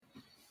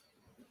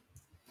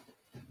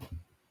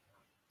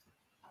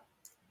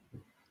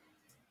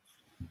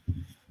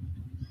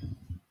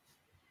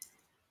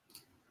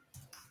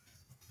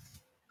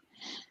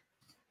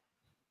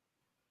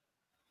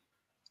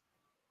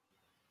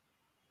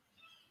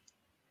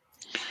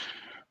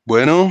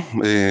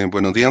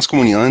Buenos días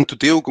comunidad de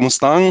Intuitivo, ¿cómo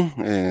están?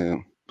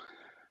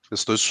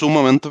 Estoy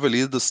sumamente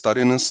feliz de estar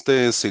en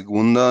esta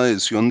segunda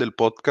edición del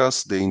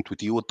podcast de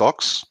Intuitivo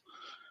Talks.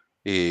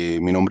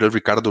 Mi nombre es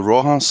Ricardo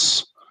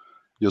Rojas,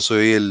 yo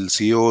soy el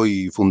CEO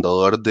y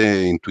fundador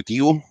de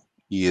Intuitivo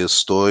y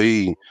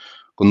estoy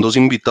con dos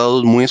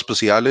invitados muy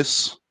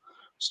especiales.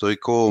 Estoy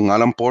con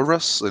Alan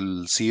Porras,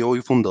 el CEO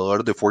y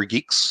fundador de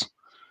 4Geeks,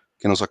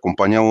 que nos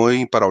acompaña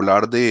hoy para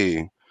hablar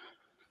de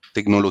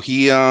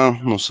tecnología,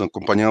 nos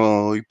acompaña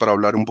hoy para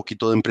hablar un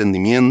poquito de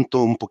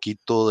emprendimiento, un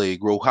poquito de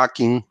growth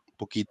hacking, un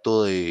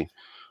poquito de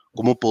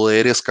cómo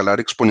poder escalar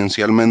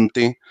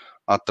exponencialmente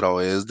a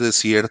través de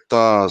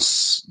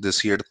ciertas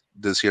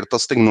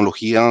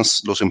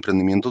tecnologías, los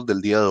emprendimientos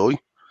del día de hoy,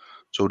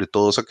 sobre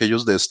todo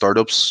aquellos de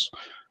startups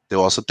de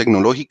base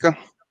tecnológica.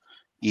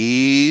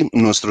 Y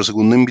nuestro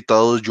segundo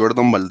invitado es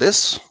Jordan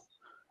Valdés,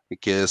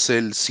 que es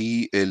el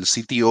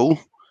CTO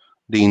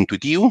de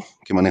Intuitivo,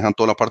 que maneja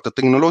toda la parte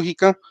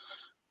tecnológica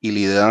y la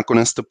idea con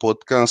este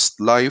podcast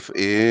live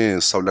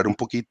es hablar un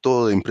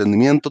poquito de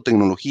emprendimiento,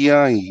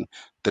 tecnología y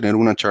tener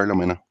una charla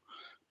amena.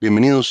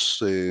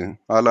 Bienvenidos,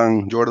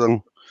 Alan,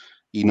 Jordan,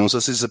 y no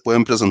sé si se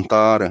pueden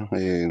presentar.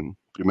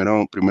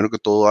 Primero que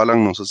todo,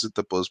 Alan, no sé si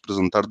te puedes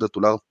presentar de tu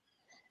lado.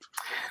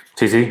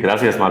 Sí, sí,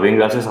 gracias. Más bien,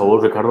 gracias a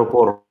vos, Ricardo,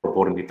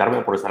 por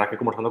invitarme, por estar aquí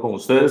conversando con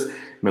ustedes.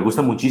 Me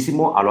gusta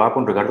muchísimo, hablaba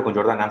con Ricardo, con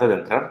Jordan antes de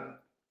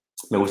entrar.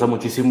 Me gusta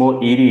muchísimo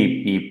ir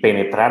y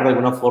penetrar de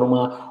alguna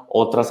forma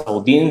otras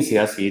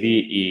audiencias, ir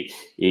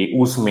y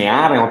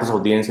husmear en otras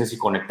audiencias y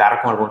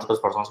conectar con algunas otras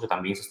personas que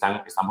también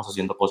estamos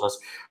haciendo cosas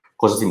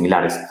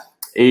similares.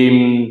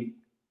 Eh,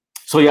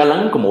 Soy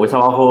Alan, como ves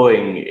abajo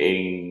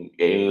en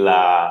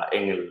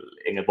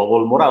el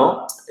bubble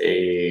morado.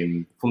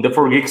 Fundé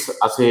 4Geeks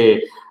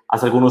hace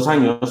algunos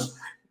años.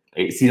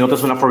 Si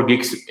notas, una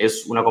 4Geeks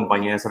es una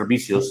compañía de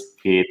servicios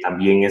que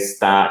también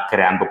está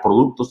creando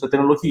productos de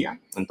tecnología.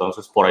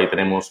 Entonces, por ahí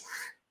tenemos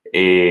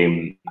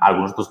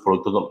algunos otros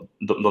productos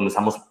donde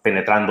estamos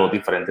penetrando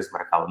diferentes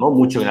mercados, ¿no?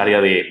 Mucho en el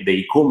área de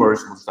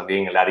e-commerce, mucho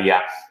también en el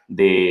área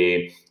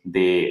de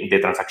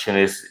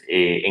transacciones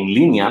en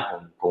línea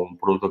con un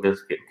producto que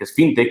es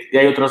fintech, y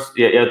hay otros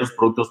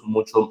productos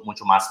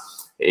mucho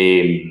más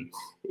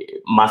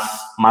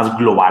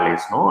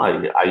globales, ¿no?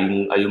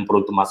 Hay un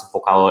producto más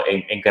enfocado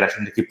en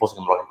creación de equipos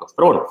tecnológicos.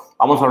 Pero bueno,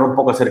 vamos a hablar un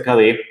poco acerca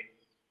de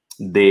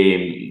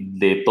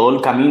todo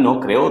el camino,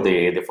 creo,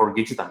 de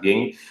 4Geeks y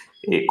también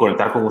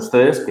conectar con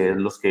ustedes, que es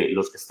los que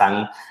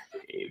están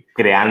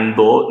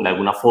creando de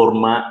alguna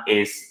forma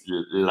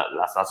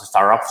las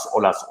startups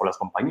o las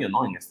compañías,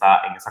 ¿no? En esta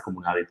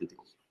comunidad de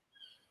Intuitivo.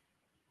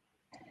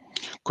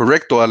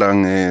 Correcto,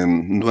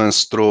 Alan.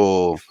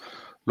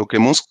 Lo que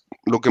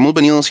hemos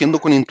venido haciendo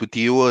con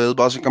Intuitivo es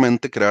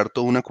básicamente crear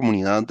toda una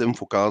comunidad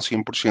enfocada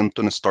 100%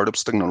 en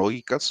startups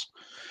tecnológicas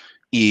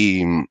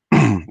y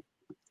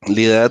la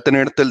idea de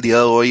tenerte el día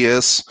de hoy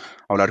es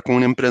hablar con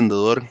un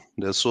emprendedor,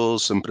 de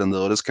esos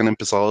emprendedores que han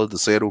empezado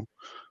desde cero,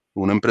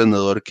 un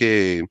emprendedor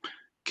que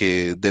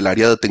del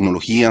área de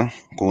tecnología,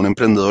 con un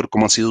emprendedor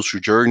cómo ha sido su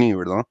journey,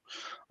 ¿verdad?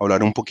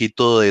 Hablar un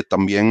poquito de,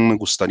 también me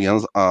gustaría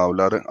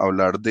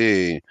hablar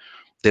de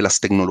las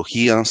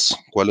tecnologías,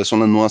 cuáles son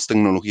las nuevas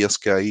tecnologías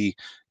que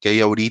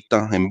hay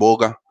ahorita en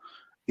boga,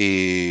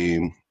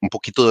 un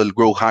poquito del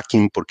growth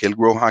hacking, por qué el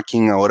growth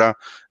hacking ahora,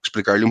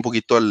 explicarle un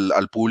poquito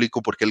al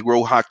público por qué el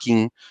growth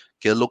hacking,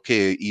 qué es lo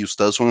que, y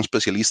ustedes son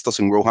especialistas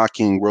en growth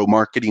hacking, growth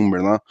marketing,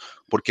 ¿verdad?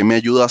 ¿Por qué me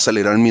ayuda a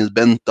acelerar mis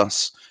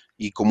ventas?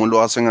 Y cómo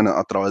lo hacen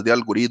a través de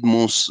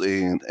algoritmos,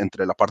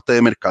 entre la parte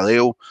de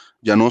mercadeo,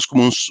 ya no es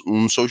como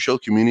un social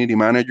community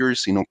manager,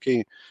 sino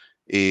que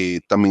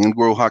también el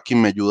growth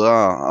hacking me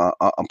ayuda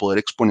a poder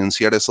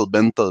exponenciar esas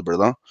ventas,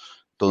 ¿verdad?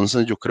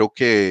 Entonces yo creo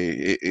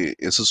que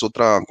esa es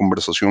otra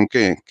conversación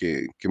que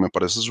me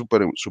parece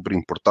súper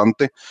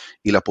importante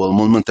y la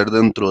podemos meter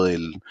dentro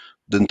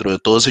de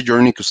todo ese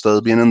journey que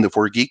ustedes vienen de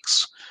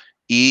 4Geeks.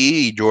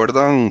 Y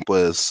Jordan,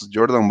 pues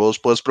Jordan, vos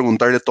puedes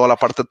preguntarle toda la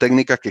parte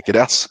técnica que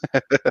quieras.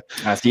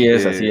 Así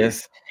es, Eh, así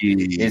es.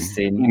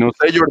 y no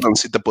sé, Jordan,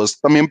 si te puedes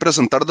también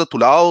presentar de tu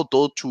lado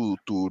todo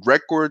tu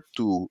record,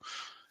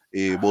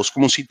 vos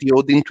como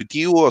CTO de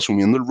Intuitivo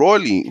asumiendo el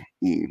rol y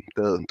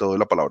te doy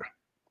la palabra.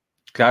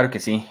 Claro que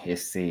sí.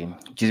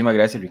 Muchísimas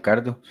gracias,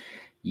 Ricardo.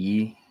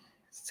 Y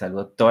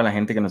saludo a toda la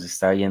gente que nos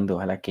está viendo.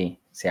 Ojalá que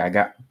se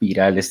haga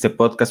viral este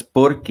podcast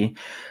porque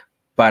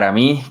para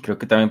mí, creo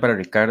que también para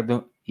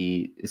Ricardo,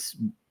 y es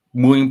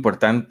muy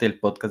importante el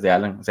podcast de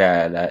Alan. O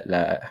sea,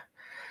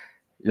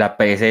 la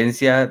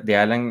presencia de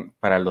Alan,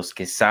 para los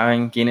que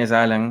saben quién es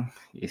Alan,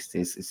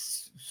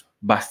 es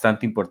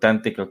bastante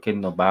importante. Creo que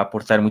nos va a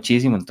aportar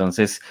muchísimo.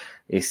 Entonces,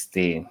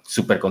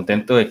 súper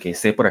contento de que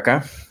esté por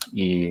acá.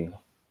 Y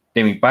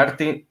de mi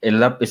parte,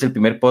 es el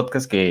primer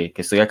podcast que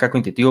estoy acá con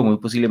Intuitivo. Muy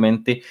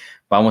posiblemente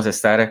vamos a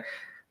estar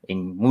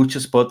en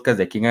muchos podcasts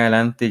de aquí en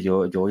adelante.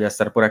 Yo voy a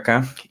estar por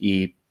acá.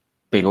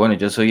 Pero bueno,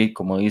 yo soy,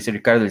 como dice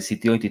Ricardo, el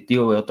sitio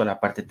Intuitivo. Veo toda la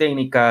parte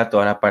técnica,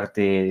 toda la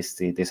parte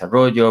de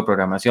desarrollo,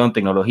 programación,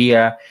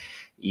 tecnología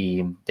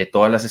y de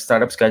todas las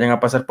startups que vayan a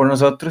pasar por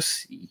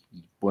nosotros.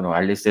 bueno,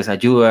 darles esa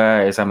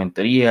ayuda, esa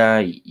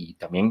mentoría y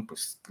también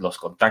pues los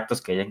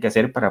contactos que hayan que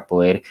hacer para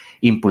poder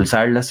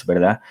impulsarlas,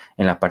 ¿verdad?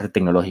 En la parte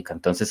tecnológica.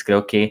 Entonces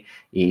creo que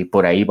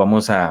por ahí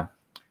vamos a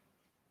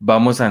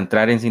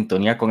entrar en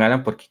sintonía con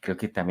Alan porque creo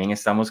que también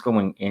estamos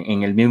como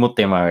en el mismo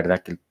tema,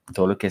 ¿verdad? Que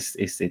todo lo que es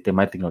este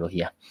tema de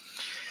tecnología.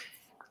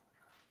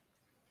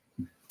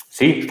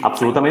 Sí,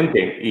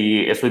 absolutamente.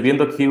 Y estoy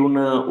viendo aquí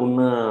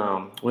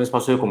un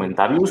espacio de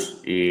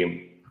comentarios,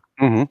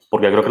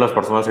 porque creo que las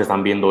personas que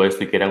están viendo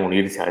esto y quieran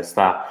unirse a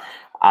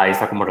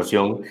esta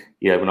conversación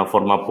y de alguna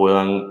forma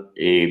puedan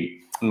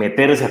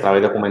meterse a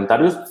través de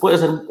comentarios, puede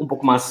ser un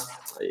poco más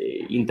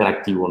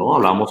interactivo, ¿no?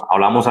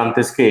 Hablamos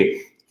antes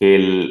que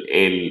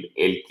el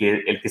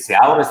que se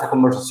abra esta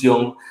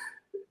conversación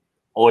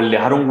o el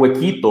dejar un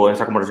huequito en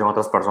esa conversación a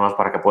otras personas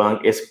para que puedan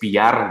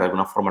espiar de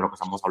alguna forma lo que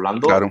estamos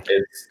hablando Claro,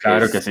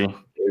 claro que sí.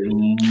 es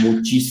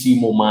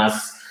muchísimo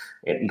más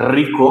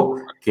rico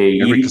que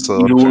ir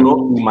enriquecedor, sí,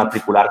 uno y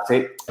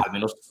matricularse al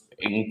menos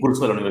en un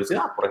curso de la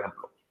universidad, por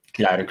ejemplo.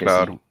 Claro que sí,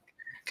 claro.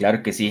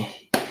 claro que sí.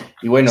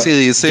 Y bueno, Sí,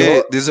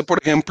 yo, dice por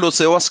ejemplo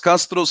Sebas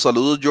Castro,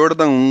 saludos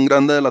Jordan, un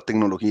grande de la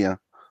tecnología.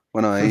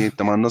 Bueno, ahí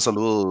te manda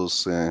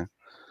saludos.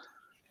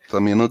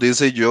 También nos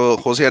dice yo,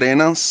 José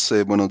Arenas,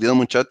 buenos días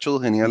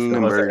muchachos, genial dice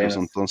en José verlos. Arenas.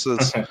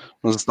 Entonces,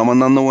 nos está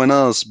mandando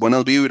buenas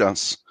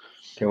vibras.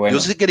 Qué Yo bueno,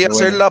 sí quería qué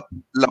hacer bueno.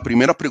 la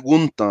primera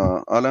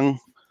pregunta, Alan.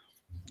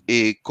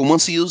 ¿Cómo ha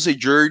sido ese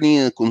journey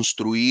de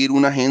construir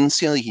una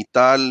agencia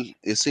digital,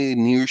 ese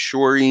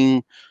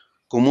nearshoring?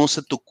 ¿Cómo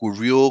se te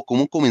ocurrió?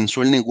 ¿Cómo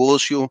comenzó el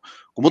negocio?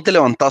 ¿Cómo te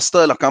levantaste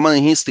de la cama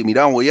y dijiste,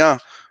 mira,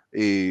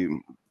 eh,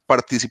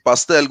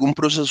 participaste de algún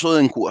proceso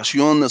de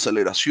incubación, de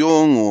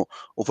aceleración?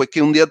 ¿O fue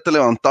que un día te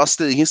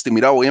levantaste y dijiste,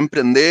 mira, voy a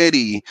emprender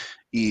y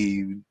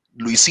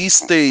lo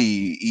hiciste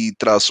y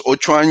tras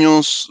 8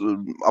 años,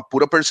 a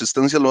pura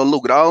persistencia lo has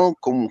logrado?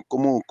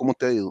 ¿Cómo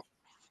te ha ido?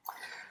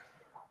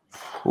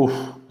 Uf,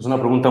 es una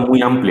pregunta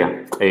muy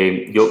amplia.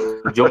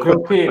 Yo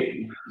creo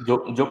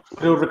yo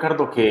creo,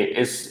 Ricardo, que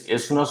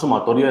es una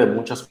sumatoria de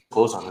muchas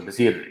cosas. Es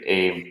decir,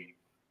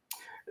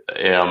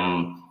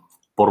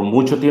 por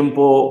mucho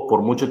tiempo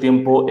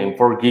en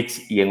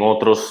 4Geeks y en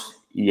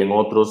otros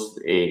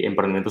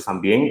emprendimientos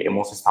también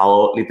hemos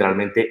estado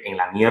literalmente en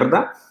la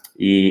mierda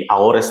y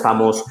ahora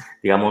estamos,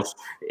 digamos,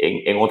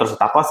 en otras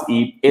etapas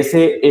y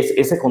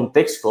ese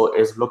contexto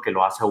es lo que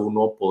lo hace a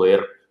uno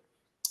poder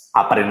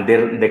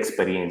aprender de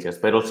experiencias.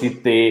 Pero si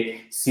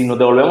nos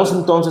devolvemos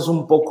entonces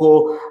un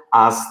poco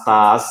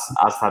hasta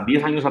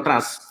 10 años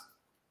atrás,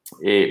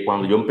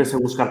 cuando yo empecé a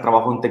buscar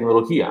trabajo en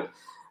tecnología,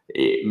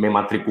 me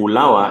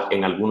matriculaba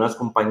en algunas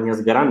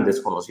compañías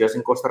grandes conocidas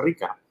en Costa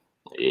Rica,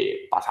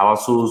 pasaba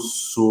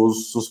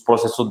sus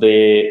procesos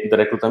de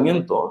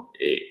reclutamiento,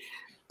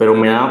 pero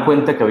me daba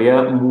cuenta que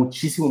había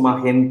muchísimo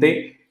más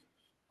gente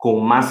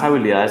con más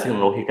habilidades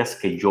tecnológicas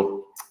que yo,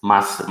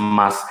 más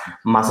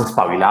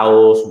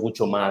espabilados,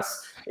 mucho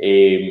más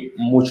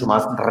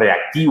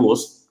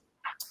reactivos.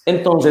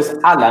 Entonces,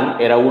 Alan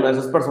era una de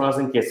esas personas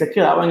en que se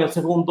quedaba en el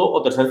segundo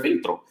o tercer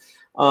filtro.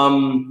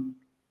 Um,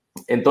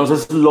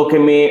 entonces, lo que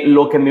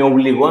me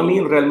obligó a mí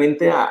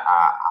realmente a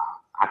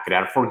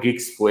crear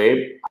 4Geeks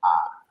fue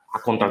a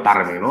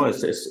contratarme, ¿no?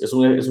 Es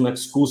una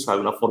excusa,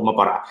 de una forma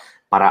para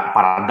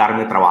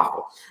darme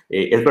trabajo.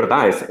 Es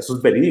verdad, eso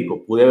es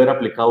verídico. Pude haber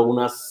aplicado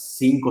unas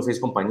 5 o 6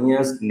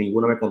 compañías,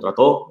 ninguna me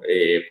contrató.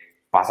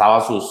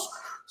 Pasaba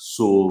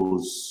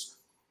sus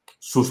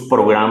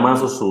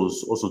programas o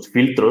sus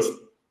filtros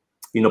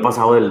y no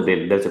pasaba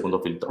del segundo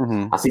filtro.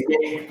 Ujú, Así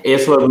que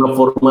eso de alguna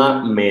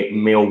forma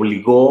me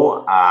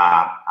obligó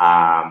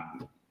a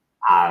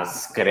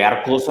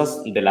crear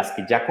cosas de las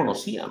que ya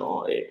conocía,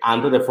 ¿no?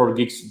 Antes de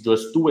 4Geeks yo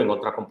estuve en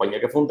otra compañía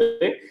que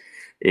fundé,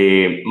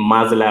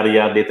 más del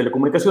área de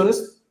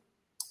telecomunicaciones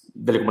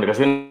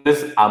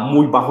a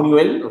muy bajo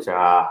nivel, o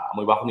sea, a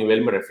muy bajo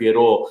nivel me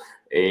refiero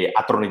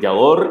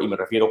atornillador, y me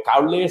refiero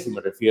cables, y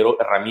me refiero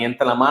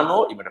herramienta en la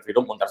mano, y me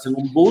refiero montarse en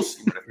un bus,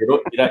 y me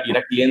refiero ir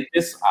a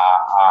clientes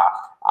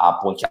a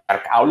ponchar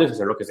cables,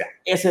 hacer lo que sea.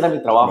 Ese era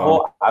mi claro.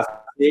 trabajo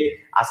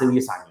hace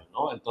 10 años,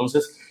 ¿no?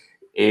 Entonces,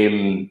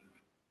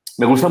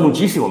 me gusta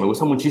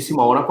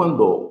muchísimo ahora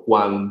cuando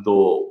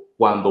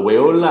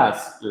veo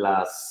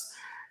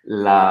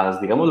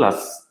digamos,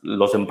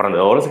 los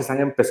emprendedores que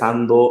están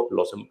empezando,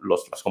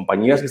 las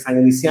compañías que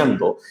están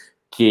iniciando,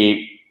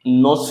 que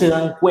no se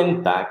dan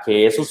cuenta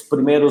que esos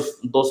primeros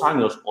 2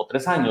 años o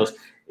 3 años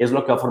es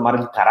lo que va a formar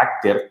el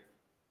carácter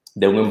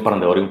de un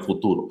emprendedor en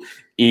futuro.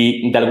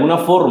 Y de alguna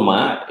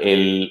forma,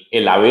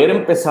 el haber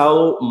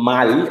empezado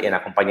mal en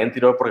la compañía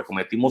anterior, porque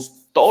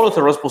cometimos todos los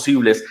errores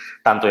posibles,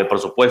 tanto de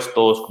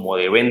presupuestos, como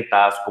de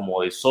ventas,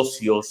 como de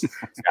socios, o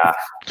sea,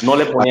 no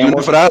le Hay una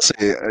poníamos.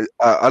 frase,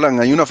 Alan,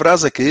 hay una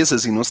frase que dice,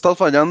 si no estás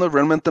fallando,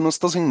 realmente no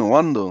estás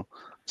innovando.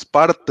 Es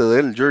parte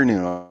del journey,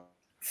 ¿no?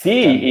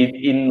 Sí, Claro.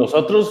 y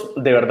nosotros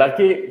de verdad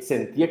que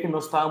sentía que no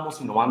estábamos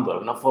innovando de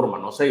alguna forma,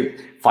 no sé,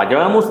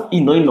 fallábamos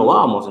y no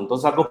innovábamos,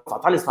 entonces algo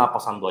fatal estaba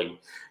pasando ahí.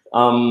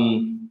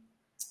 Um,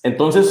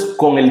 Entonces,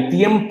 con el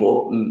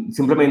tiempo,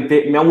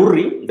 simplemente me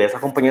aburrí de esa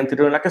compañía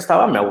anterior en la que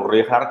estaba, me aburrí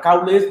de jalar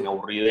cables, me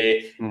aburrí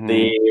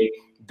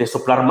de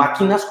soplar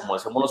máquinas, como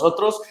decimos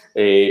nosotros,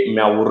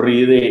 me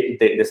aburrí de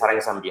estar en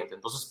ese ambiente.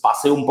 Entonces,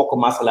 pasé un poco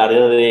más al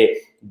área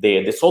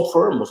de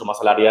software, mucho más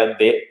al área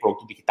de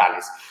productos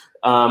digitales.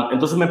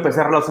 Entonces me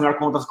empecé a relacionar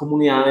con otras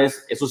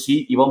comunidades, eso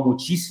sí, iba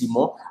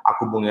muchísimo a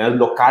comunidades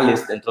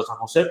locales dentro de San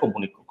José,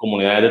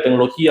 comunidades de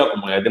tecnología,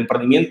 comunidades de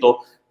emprendimiento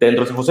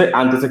dentro de San José.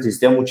 Antes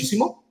existía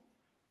muchísimo,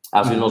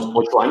 hace unos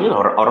 8 años,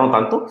 ahora no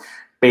tanto,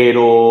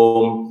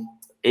 pero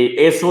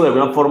eso de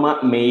alguna forma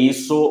me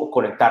hizo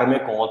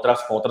conectarme con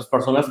otras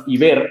personas y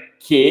ver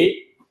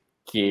que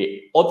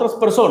otras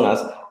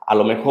personas, a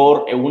lo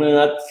mejor en una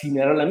edad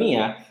similar a la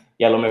mía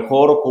y a lo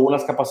mejor con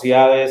unas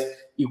capacidades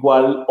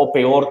igual o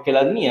peor que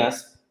las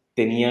mías,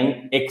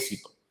 tenían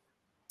éxito.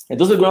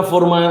 Entonces, de alguna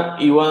forma,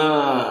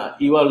 iba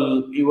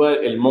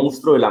el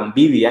monstruo de la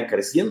envidia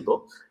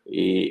creciendo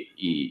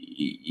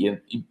y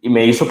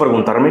me hizo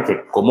preguntarme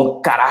que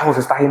cómo carajos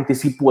esta gente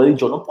sí puede y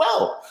yo no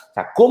puedo. O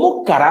sea,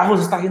 cómo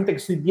carajos esta gente que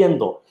estoy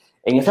viendo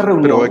en esa Pero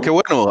ve reunión. que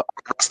bueno,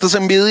 esta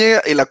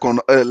envidia y la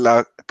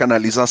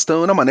canalizaste de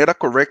una manera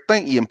correcta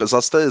y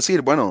empezaste a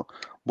decir, bueno,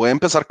 voy a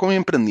empezar con mi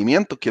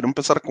emprendimiento, quiero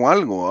empezar con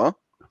algo, ¿ah?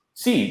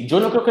 Sí, yo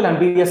no creo que la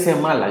envidia sea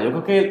mala. Yo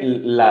creo que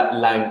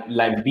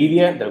la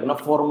envidia, de alguna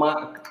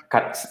forma,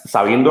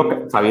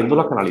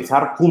 sabiéndola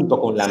canalizar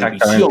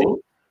Exactamente.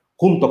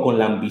 junto con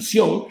la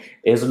ambición,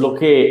 es lo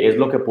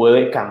que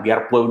puede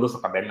cambiar pueblos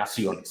o cambiar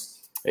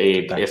naciones.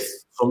 Total.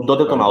 Son dos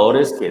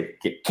detonadores que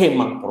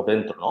queman por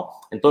dentro, ¿no?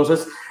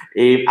 Entonces,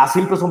 así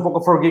empezó un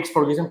poco 4Geeks.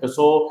 4Geeks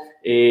empezó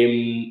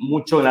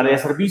mucho en el área de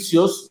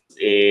servicios.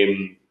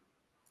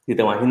 Si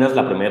te imaginas,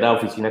 la primera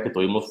oficina que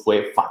tuvimos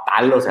fue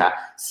fatal. O sea,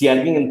 si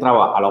alguien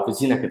entraba a la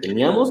oficina que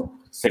teníamos,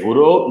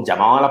 seguro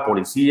llamaba a la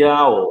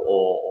policía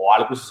o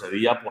algo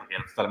sucedía porque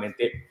era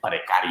totalmente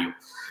precario.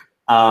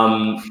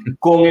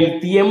 Con el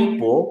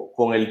tiempo,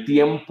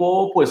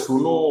 pues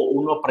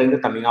uno aprende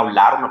también a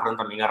hablar, uno aprende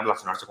también a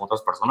relacionarse con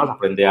otras personas,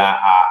 aprende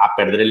a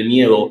perder el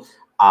miedo,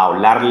 a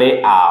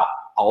hablarle a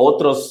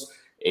otros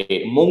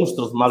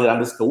monstruos más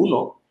grandes que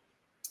uno.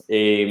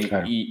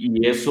 Claro.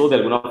 Y eso de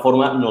alguna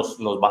forma nos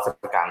va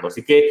acercando.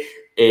 Así que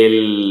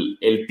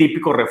el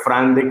típico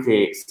refrán de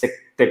que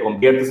te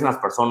conviertes en las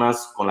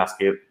personas con las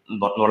que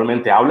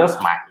normalmente hablas,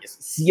 es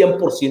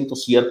 100%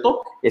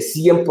 cierto, es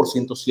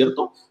 100%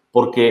 cierto,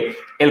 porque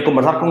el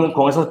conversar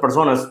con esas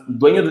personas,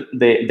 dueños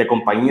de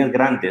compañías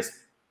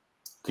grandes,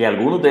 que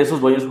algunos de esos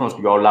dueños con los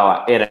que yo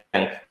hablaba eran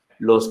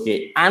los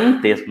que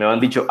antes me habían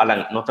dicho,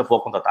 Alan, no te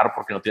puedo contratar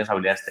porque no tienes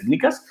habilidades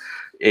técnicas,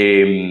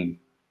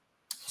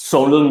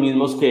 son los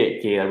mismos que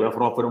de alguna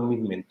forma fueron mis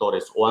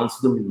mentores o han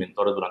sido mis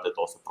mentores durante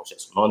todo este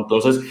proceso, ¿no?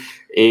 Entonces,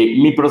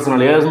 mi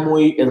personalidad es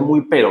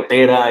muy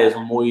pelotera, es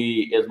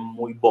muy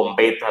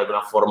bombeta de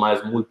alguna forma,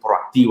 es muy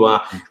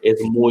proactiva,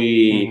 es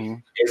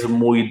muy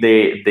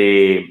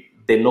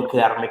de no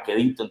quedarme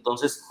quedito.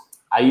 Entonces,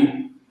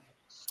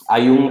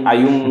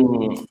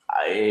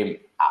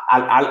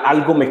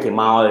 algo me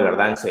quemaba de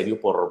verdad, en serio,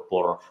 por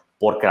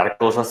crear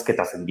cosas que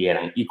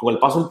trascendieran. Y con el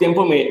paso del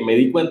tiempo me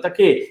di cuenta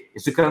que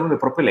estoy creando mi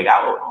propio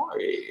legado, ¿no?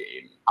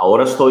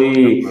 Ahora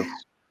estoy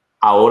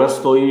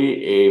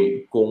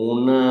con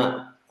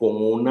una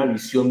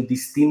visión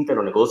distinta de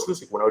los negocios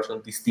y con una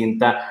visión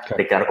distinta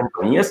de crear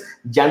compañías,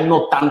 ya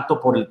no tanto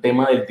por el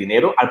tema del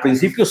dinero. Al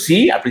principio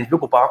sí, al principio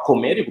ocupaba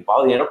comer y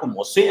ocupaba dinero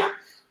como sea.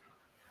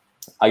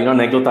 Hay una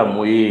anécdota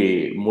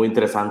muy, muy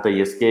interesante y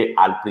es que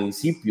al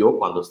principio,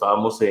 cuando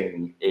estábamos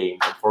en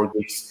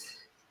 4Geeks,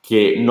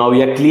 que no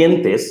había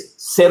clientes,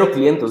 cero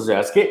clientes, o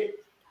sea, es que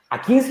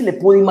 ¿a quién se le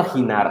puede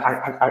imaginar,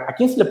 a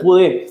quién se le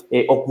puede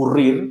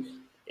ocurrir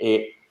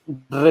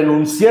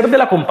renunciar de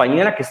la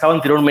compañía en la que estaba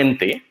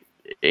anteriormente,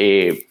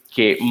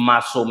 que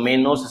más o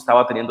menos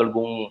estaba teniendo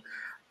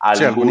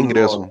Sí, algún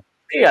ingreso.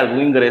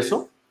 algún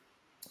ingreso?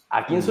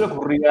 ¿A quién se le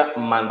ocurría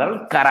mandar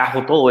al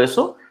carajo todo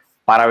eso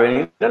para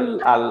venir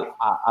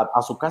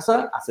a su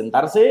casa a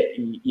sentarse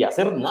y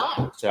hacer nada?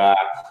 O sea,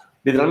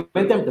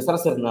 literalmente empezar a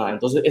hacer nada.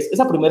 Entonces,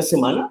 esa primera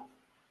semana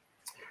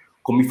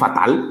comí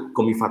fatal,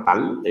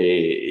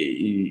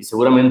 y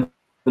seguramente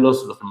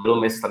los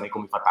primeros meses también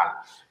comí fatal.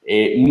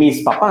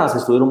 Mis papás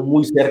estuvieron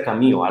muy cerca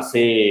mío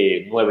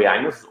hace 9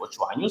 años,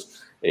 8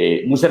 años.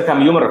 Muy cerca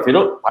mío me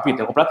refiero, papi,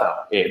 tengo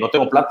plata, no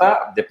tengo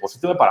plata,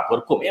 deposíteme para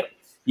poder comer.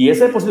 Y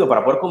ese depósito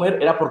para poder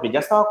comer era porque ya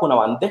estaba con la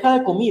bandeja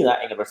de comida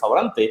en el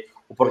restaurante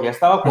o porque ya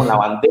estaba con la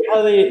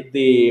bandeja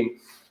del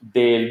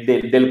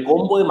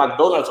combo de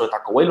McDonald's o de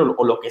Taco Bell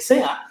o lo que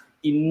sea,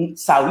 y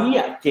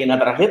sabía que en la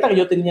tarjeta que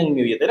yo tenía en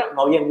mi billetera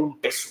no había ni un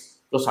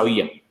peso, lo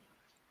sabía.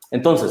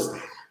 Entonces,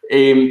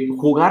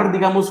 jugar,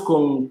 digamos,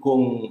 con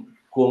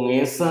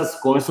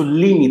esos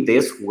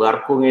límites,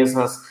 jugar con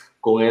esos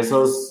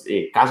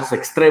casos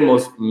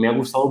extremos, me ha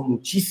gustado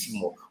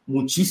muchísimo,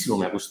 muchísimo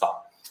me ha gustado.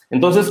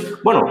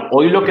 Entonces, bueno,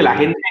 hoy lo que la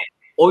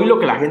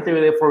gente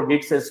ve de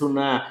 4Geeks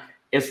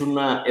es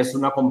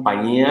una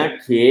compañía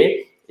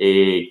que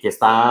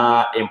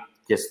está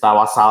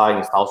basada en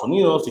Estados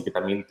Unidos y que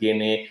también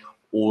tiene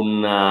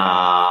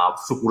una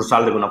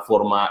sucursal de alguna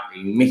forma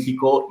en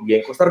México y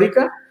en Costa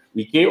Rica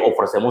y que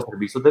ofrecemos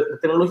servicios de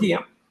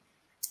tecnología.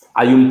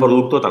 Hay un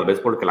producto, tal vez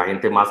porque la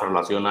gente más se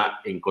relaciona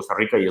en Costa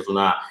Rica y es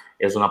una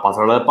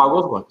pasarela de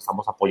pagos, bueno,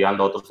 estamos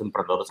apoyando a otros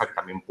emprendedores a que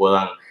también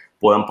puedan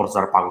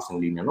procesar pagos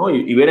en línea, ¿no?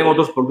 Y vienen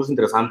otros productos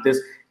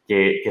interesantes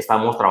que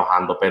estamos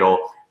trabajando, pero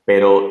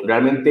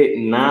realmente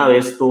nada de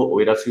esto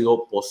hubiera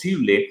sido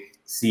posible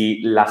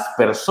si las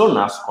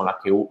personas con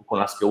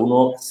las que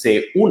uno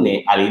se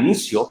une al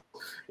inicio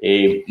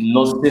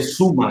no se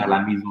suman a la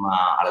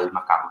misma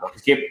carga.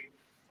 Así que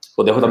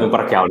os dejo también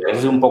para que hable. Esa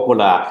es un poco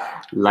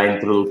la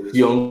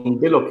introducción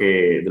de lo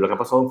que ha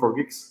pasado en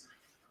 4Geeks.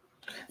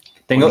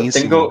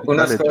 Tengo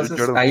unas Dale,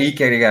 cosas ahí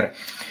que agregar.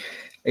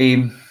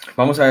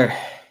 Vamos a ver,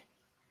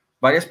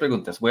 varias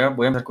preguntas. Voy a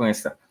empezar con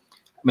esta.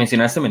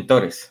 Mencionaste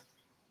mentores.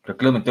 Creo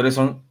que los mentores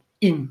son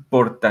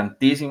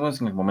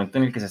importantísimos en el momento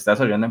en el que se está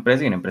desarrollando una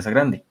empresa y una empresa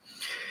grande.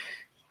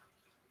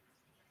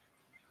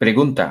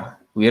 Pregunta,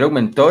 ¿hubieron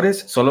mentores,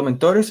 solo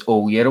mentores, o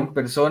hubieron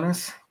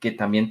personas que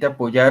también te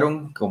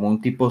apoyaron como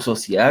un tipo de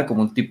sociedad,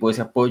 como un tipo de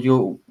ese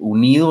apoyo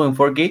unido en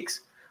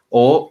 4Geeks,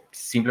 o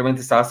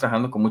simplemente estabas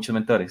trabajando con muchos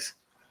mentores?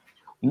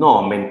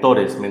 No,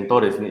 mentores.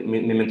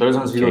 Mis mentores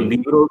han sido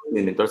libros,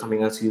 mis mentores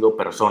también han sido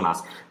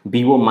personas.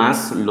 Vivo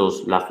más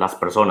las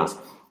personas.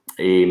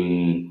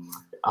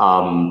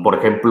 Por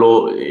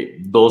ejemplo,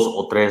 2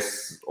 o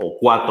 3 o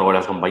 4 de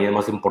las compañías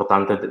más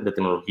importantes de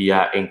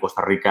tecnología en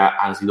Costa Rica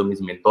han sido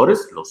mis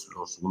mentores,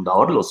 los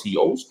fundadores, los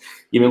CEOs,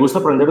 y me gusta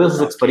aprender de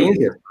sus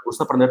experiencias, me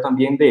gusta aprender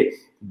también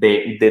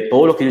de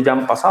todo lo que ellos ya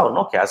han pasado,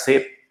 ¿no? Que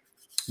hace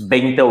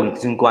 20 o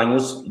 25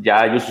 años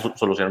ya ellos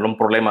solucionaron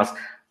problemas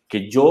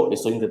que yo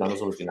estoy intentando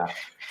solucionar.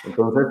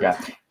 Entonces,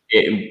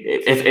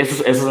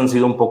 esos han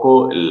sido un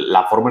poco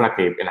la forma en la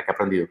que he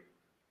aprendido.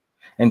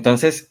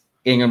 Entonces,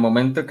 en el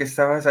momento que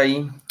estabas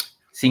ahí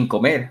sin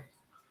comer,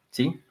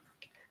 ¿sí?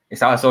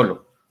 Estabas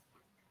solo.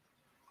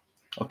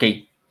 Ok.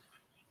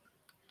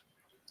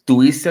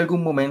 ¿Tuviste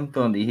algún momento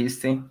donde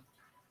dijiste,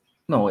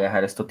 no voy a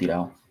dejar esto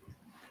tirado?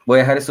 Voy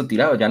a dejar esto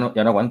tirado, ya no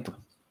aguanto.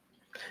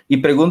 Y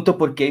pregunto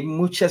porque hay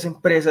muchas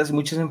empresas,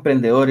 muchos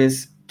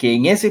emprendedores que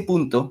en ese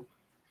punto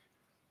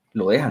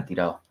lo dejan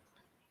tirado.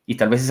 Y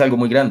tal vez es algo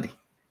muy grande,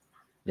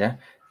 ¿ya?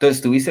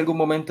 Entonces, ¿tuviste algún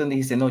momento donde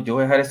dijiste, no, yo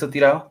voy a dejar esto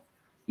tirado?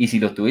 Y si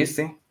lo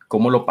tuviste,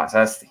 ¿cómo lo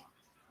pasaste?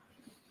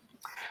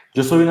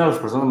 Yo soy una de las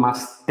personas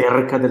más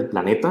tercas del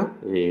planeta.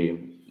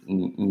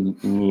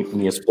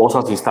 Mi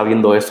esposa, si está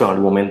viendo esto en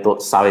algún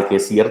momento, sabe que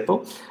es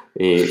cierto,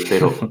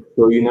 pero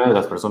soy una de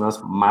las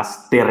personas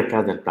más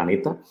tercas del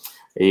planeta.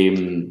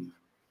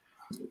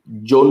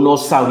 Yo no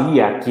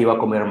sabía qué iba a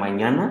comer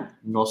mañana,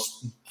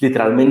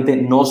 literalmente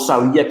no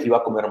sabía qué iba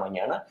a comer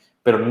mañana,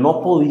 pero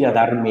no podía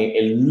darme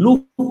el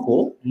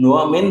lujo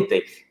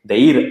nuevamente de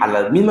ir a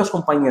las mismas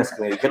compañías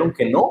que me dijeron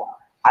que no,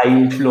 a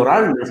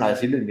implorarles, a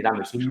decirles, mira,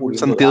 me estoy Un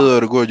muriendo de sentido hambre. de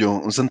orgullo,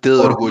 un sentido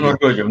de orgullo.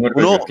 Un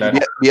orgullo, claro.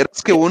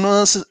 Vieras que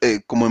uno es,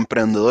 como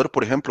emprendedor,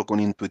 por ejemplo, con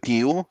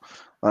Intuitivo,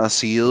 ha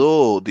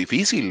sido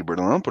difícil,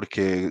 ¿verdad?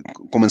 Porque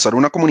comenzar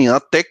una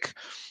comunidad tech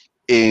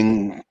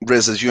en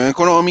recesión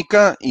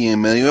económica y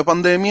en medio de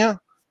pandemia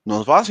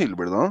no es fácil,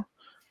 ¿verdad?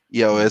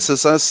 Y a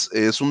veces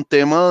es un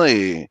tema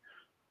de,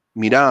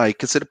 mira, hay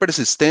que ser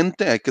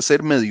persistente, hay que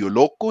ser medio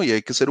loco y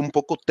hay que ser un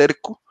poco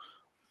terco.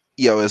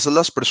 Y a veces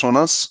las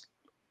personas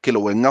que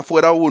lo ven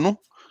afuera a uno,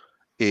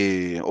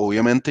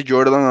 obviamente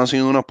Jordan ha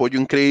sido un apoyo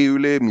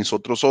increíble, mis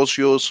otros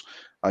socios,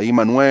 ahí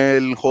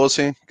Manuel,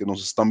 José, que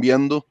nos están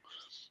viendo,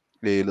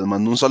 les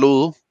mando un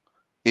saludo.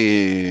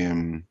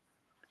 eh,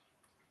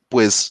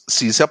 pues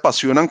sí se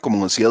apasionan,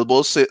 como decías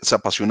vos, se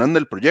apasionan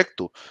del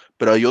proyecto,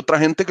 pero hay otra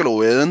gente que lo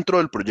ve dentro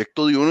del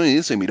proyecto de uno y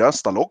dice, mira,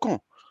 está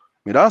loco,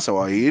 mira,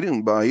 va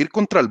a ir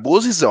contra el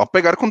bus y se va a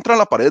pegar contra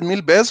la pared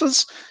 1000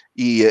 veces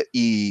y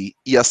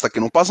hasta que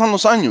no pasan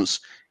los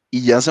años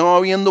y ya se va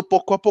viendo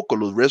poco a poco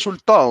los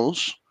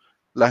resultados,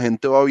 la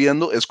gente va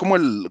viendo, es como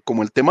el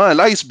tema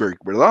del iceberg,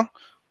 ¿verdad?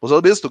 Vos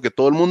has visto que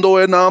todo el mundo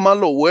ve nada más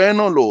lo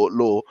bueno,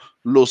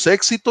 los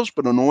éxitos,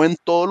 pero no ven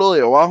todo lo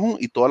de abajo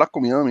y toda la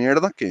comida de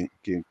mierda que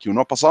uno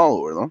ha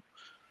pasado, ¿verdad?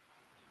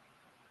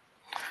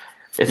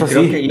 Es Y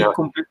creo que así.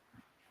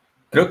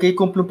 ahí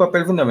cumple un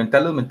papel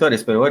fundamental los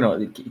mentores, pero bueno,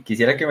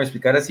 quisiera que me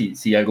explicaras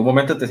si algún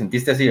momento te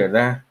sentiste así,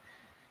 ¿verdad?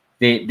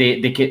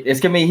 De que es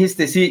que me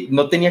dijiste, sí,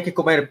 no tenía que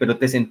comer, pero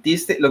te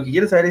sentiste, lo que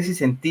quiero saber es si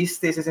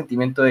sentiste ese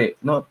sentimiento de,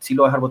 no, sí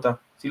lo voy a dejar botado,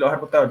 sí lo voy a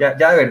dejar botado,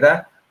 ya de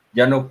verdad,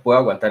 ya no puedo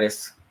aguantar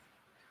eso.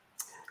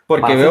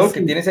 Porque veo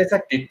que tienes esa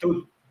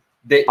actitud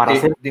de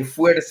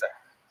fuerza.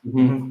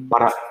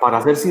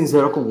 Para ser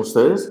sincero con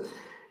ustedes,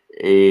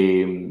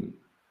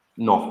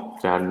 no, o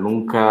sea,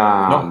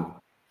 No,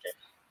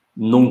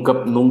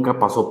 nunca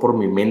pasó por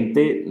mi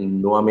mente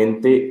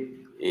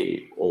nuevamente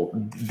o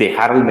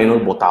dejar al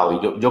menos botado. Y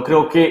yo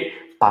creo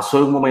que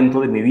pasó un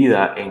momento de mi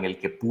vida en el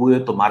que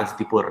pude tomar ese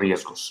tipo de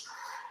riesgos.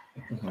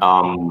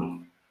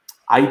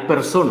 Hay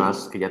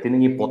personas que ya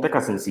tienen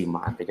hipotecas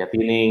encima, que ya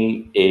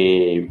tienen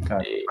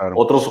Claro.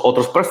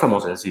 otros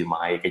préstamos encima,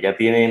 que ya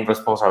tienen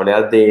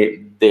responsabilidad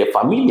de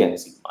familia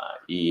encima.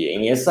 Y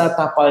en esa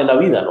etapa de la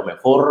vida, a lo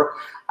mejor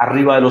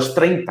arriba de los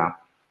 30,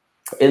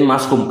 es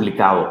más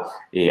complicado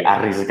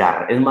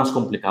arriesgar, es más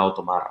complicado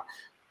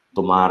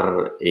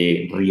tomar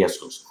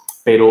riesgos.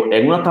 Pero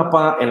en una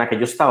etapa en la que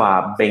yo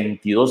estaba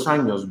 22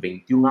 años,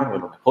 21 años a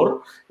lo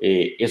mejor,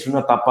 es una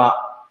etapa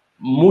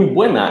muy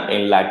buena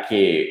en la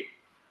que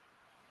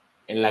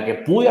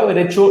pude haber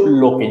hecho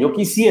lo que yo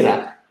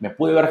quisiera, me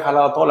pude haber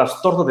jalado todas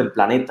las tortas del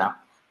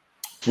planeta,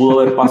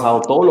 pudo haber pasado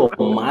todo lo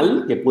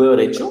mal que pude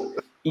haber hecho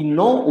y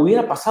no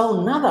hubiera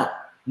pasado nada.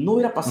 No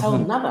hubiera pasado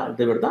nada,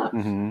 de verdad.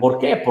 ¿Por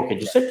qué? Porque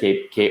yo sé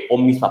que o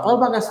mis papás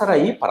van a estar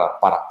ahí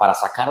para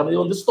sacarme de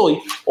donde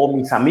estoy, o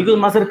mis amigos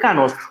más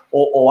cercanos,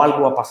 o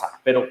algo va a pasar.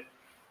 Pero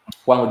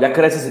cuando ya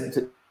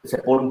creces, se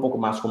pone un poco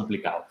más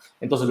complicado.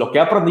 Entonces, lo que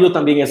he aprendido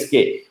también es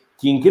que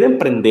quien quiere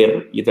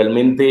emprender y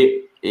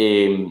realmente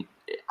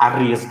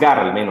arriesgar,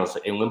 al menos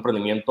en un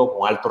emprendimiento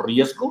con alto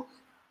riesgo,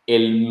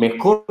 el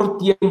mejor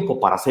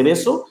tiempo para hacer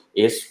eso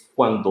es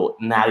cuando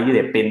nadie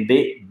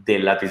depende de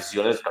las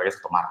decisiones que vayas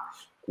a tomar.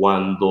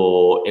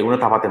 Cuando en una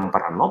etapa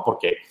temprana, ¿no?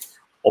 Porque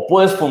o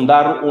puedes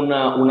fundar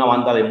una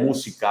banda de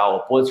música,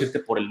 o puedes irte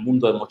por el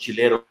mundo de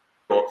mochilero,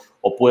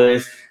 o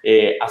puedes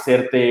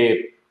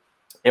hacerte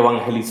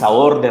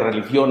evangelizador de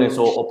religiones,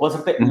 o puedes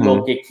hacerte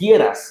lo que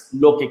quieras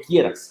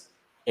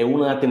en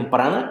una edad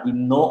temprana y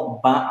no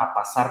va a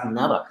pasar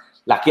nada.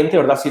 La gente,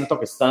 de verdad, siento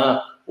que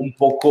está un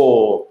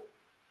poco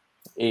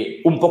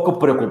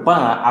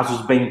preocupada a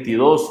sus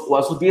 22 o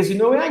a sus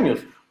 19 años,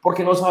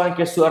 porque no saben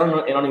qué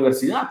estudiar en la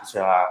universidad. O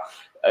sea,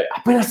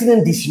 apenas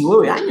tienen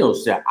 19 años. O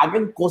sea,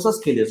 hagan cosas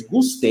que les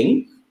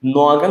gusten,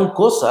 no hagan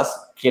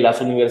cosas que las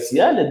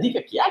universidades les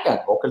digan que hagan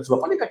o que su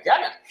papá les diga que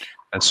hagan.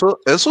 Eso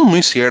es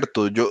muy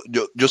cierto. Yo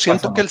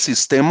siento que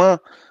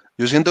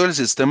yo siento que el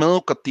sistema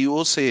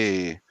educativo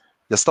ya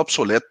está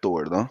obsoleto,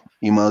 ¿verdad?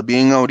 Y más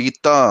bien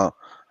ahorita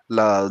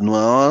las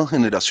nuevas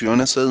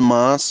generaciones es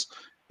más,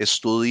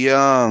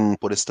 estudian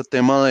por este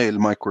tema del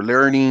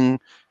microlearning,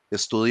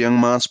 estudian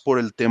más por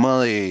el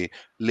tema de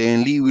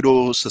leen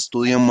libros,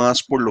 estudian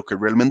más por lo que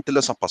realmente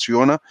les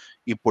apasiona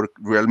y por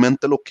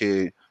realmente lo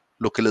que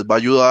les va a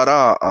ayudar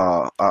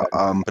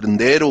a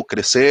emprender o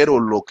crecer o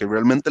lo que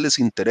realmente les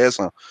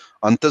interesa.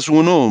 Antes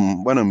uno,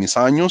 bueno, en mis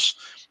años,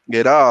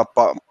 era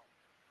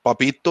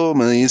papito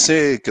me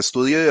dice que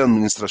estudie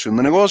administración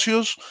de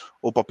negocios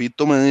o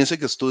papito me dice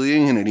que estudie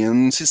ingeniería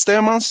en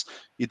sistemas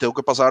y tengo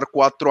que pasar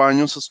 4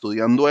 años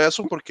estudiando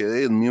eso porque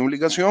es mi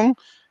obligación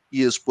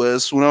y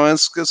después una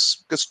vez que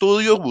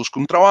estudio busco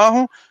un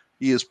trabajo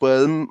y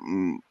después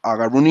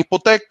agarro una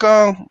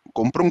hipoteca,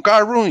 compro un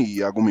carro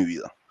y hago mi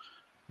vida.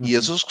 Y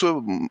eso es,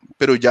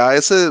 pero ya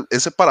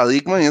ese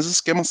paradigma y ese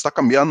esquema está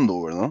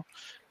cambiando, ¿verdad?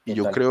 Y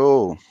yo Total.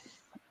 creo,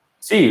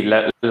 Sí,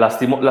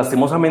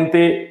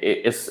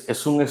 lastimosamente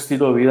es un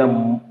estilo de vida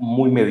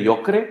muy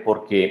mediocre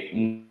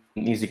porque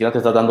ni siquiera te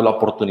estás dando la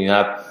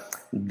oportunidad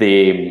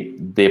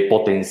de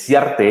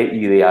potenciarte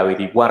y de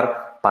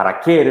averiguar para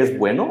qué eres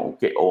bueno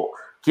o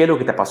qué es lo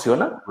que te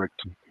apasiona,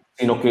 correcto.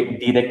 sino que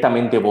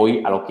directamente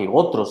voy a lo que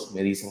otros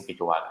me dicen que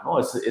yo haga, ¿no?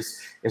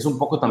 Es un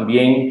poco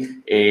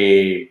también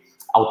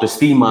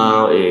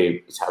autoestima, o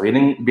sea,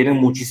 vienen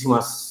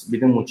muchísimos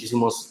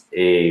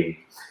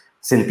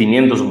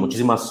sentimientos o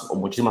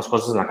muchísimas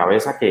cosas en la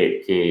cabeza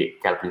que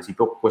al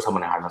principio cuesta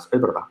manejarlas, es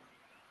verdad.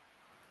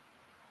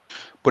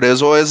 Por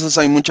eso a veces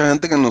hay mucha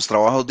gente que en los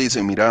trabajos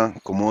dice, mira,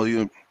 cómo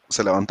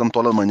se levantan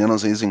todas las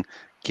mañanas y dicen,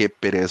 qué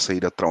pereza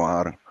ir a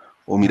trabajar.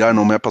 O mira,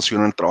 no me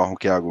apasiona el trabajo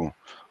que hago.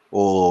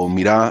 O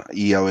mira,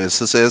 y a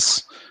veces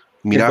es,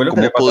 ¿Qué mira, fue lo que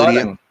cómo le pasó a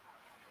podría. Alan?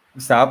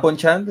 Estaba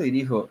ponchando y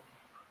dijo,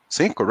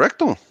 Sí,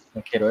 correcto,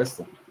 no quiero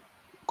esto.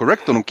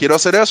 correcto. No quiero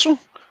hacer eso,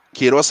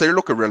 quiero hacer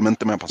lo que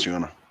realmente me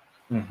apasiona.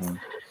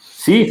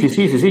 Sí.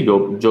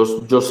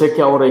 Yo sé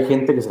que ahora hay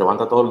gente que se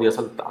levanta todos los días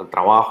al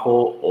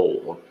trabajo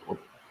o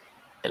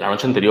en la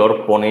noche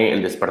anterior pone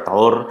el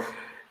despertador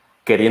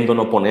queriendo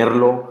no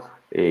ponerlo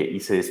y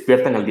se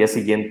despiertan al día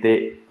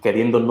siguiente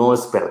queriendo no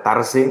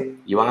despertarse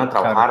y van a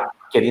trabajar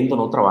queriendo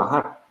no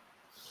trabajar.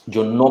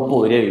 Yo no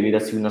podría vivir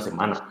así una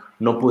semana,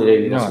 no podría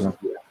vivir así un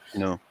día.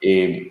 No.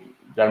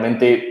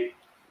 Realmente,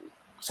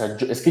 o sea,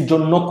 es que yo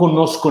no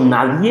conozco a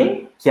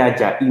nadie que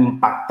haya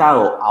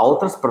impactado a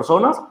otras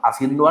personas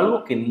haciendo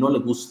algo que no le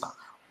gusta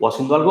o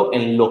haciendo algo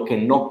en lo que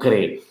no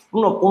cree.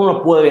 Uno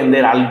no puede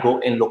vender algo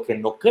en lo que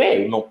no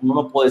cree. Uno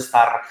no puede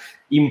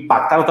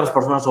impactar a otras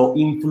personas o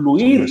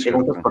influir en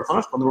otras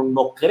personas cuando uno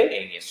no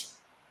cree en eso.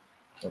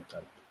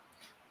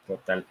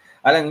 Total.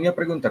 Alan, una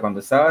pregunta, cuando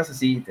estabas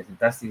así, te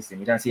sentaste y dijiste,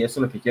 mira, sí, esto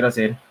es lo que quiero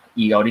hacer,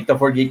 y ahorita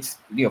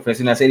 4Geeks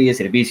ofrece una serie de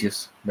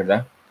servicios,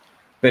 ¿verdad?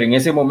 Pero en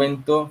ese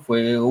momento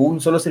fue un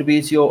solo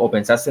servicio o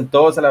pensaste en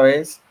todos a la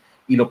vez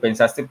y lo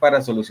pensaste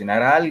para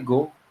solucionar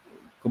algo.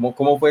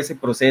 ¿Cómo fue ese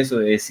proceso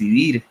de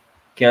decidir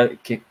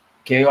qué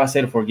iba a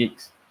hacer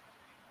 4Geeks?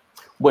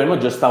 Bueno,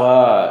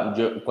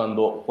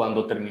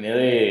 cuando terminé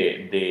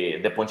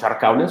de ponchar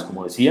cables,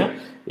 como decía,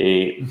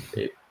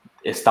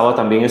 estaba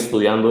también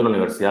estudiando en la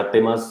universidad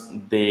temas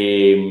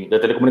de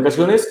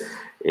telecomunicaciones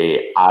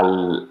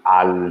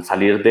Al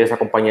salir de esa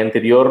compañía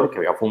anterior que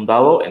había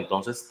fundado,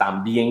 entonces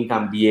también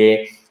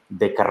cambié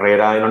de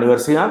carrera en la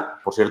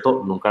universidad. Por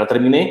cierto, nunca la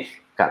terminé.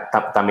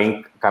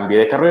 También cambié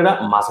de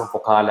carrera más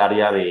enfocada al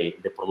área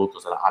de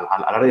productos,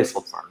 al área de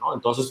software, ¿no?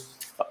 Entonces,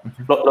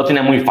 lo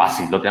tenía muy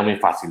fácil, lo tenía muy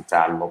fácil. O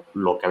sea,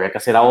 lo que había que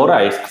hacer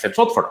ahora es hacer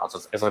software,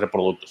 hacer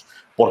productos,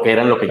 porque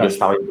eran lo que yo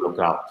estaba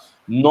involucrado.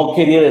 No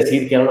quería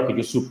decir que era lo que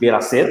yo supiera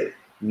hacer,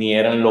 ni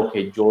eran lo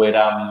que yo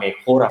era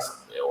mejor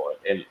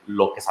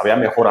lo que sabía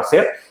mejor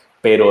hacer,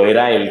 pero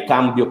era el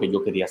cambio que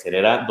yo quería hacer,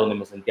 era donde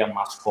me sentía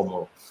más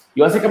cómodo.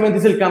 Y básicamente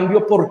es el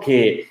cambio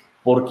porque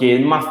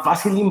es más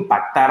fácil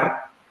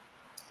impactar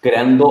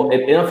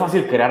es más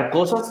fácil crear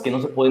cosas que no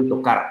se pueden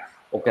tocar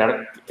o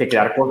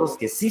crear cosas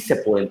que sí se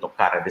pueden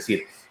tocar. Es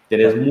decir,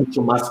 tienes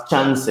mucho más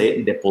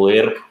chance de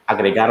poder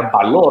agregar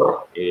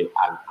valor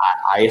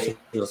a eso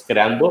que estás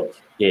creando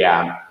que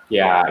a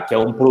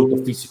un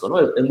producto físico, ¿no?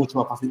 Es mucho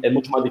más fácil, es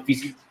mucho más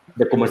difícil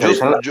de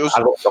comercializar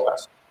algo que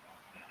tocas.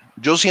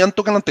 Yo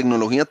siento que en la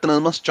tecnología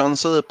tenés más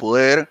chance de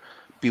poder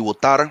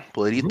pivotar,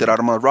 poder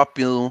iterar más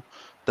rápido,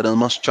 tenés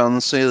más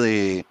chance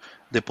de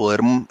poder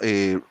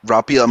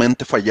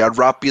rápidamente fallar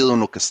rápido en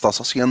lo que estás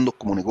haciendo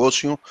como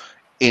negocio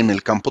en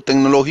el campo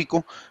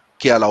tecnológico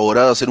que a la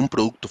hora de hacer un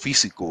producto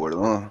físico,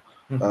 ¿verdad?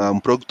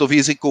 Un producto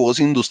físico, vos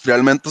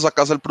industrialmente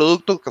sacás el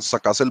producto,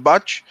 sacás el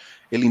batch,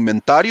 el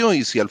inventario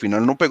y si al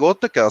final no pegó,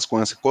 te quedas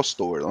con ese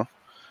costo, ¿verdad?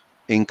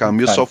 En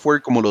cambio,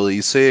 software, como lo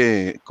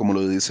dice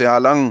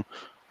Alan,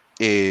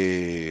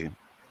 te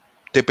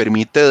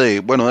permite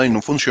bueno,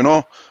 no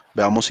funcionó,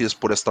 veamos si es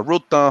por esta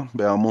ruta,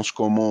 veamos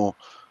cómo,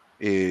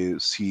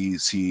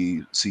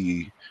 si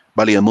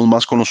validemos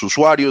más con los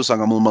usuarios,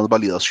 hagamos más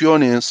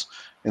validaciones.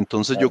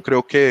 Entonces yo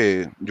creo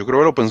que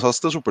lo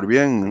pensaste súper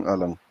bien,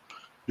 Alan.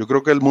 Yo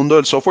creo que el mundo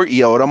del software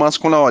y ahora más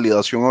con la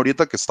validación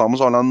ahorita que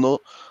estábamos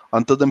hablando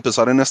antes de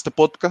empezar en este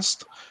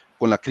podcast,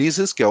 con la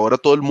crisis, que ahora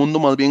todo el mundo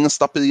más bien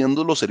está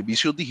pidiendo los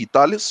servicios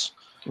digitales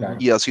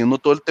y haciendo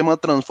todo el tema de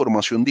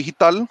transformación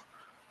digital,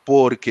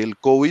 porque el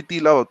COVID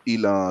y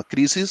la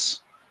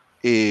crisis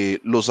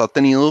los ha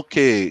tenido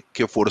que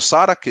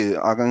forzar a que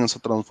hagan esa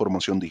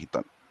transformación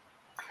digital.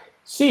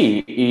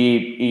 Sí,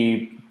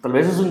 y tal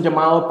vez es un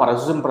llamado para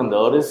esos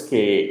emprendedores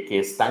que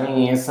están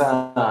en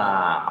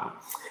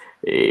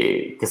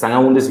que están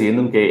aún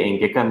decidiendo en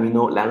qué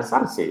camino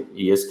lanzarse.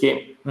 Y es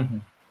que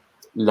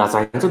las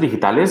agencias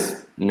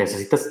digitales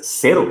necesitas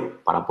cero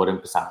para poder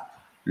empezar.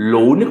 Lo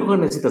único que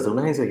necesitas de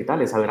una agencia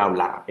digital es saber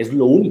hablar. Es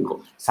lo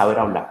único, saber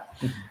hablar.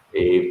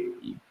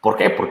 ¿Por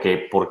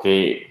qué?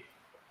 Porque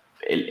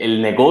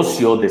el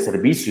negocio de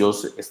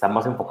servicios está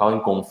más enfocado en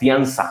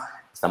confianza,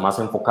 está más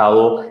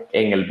enfocado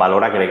en el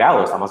valor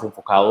agregado, está más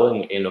enfocado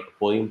en lo que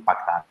puede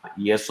impactar.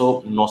 Y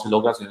eso no se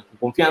logra sin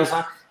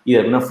confianza y de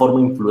alguna forma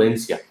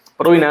influencia.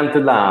 Pero viene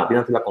antes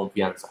la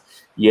confianza.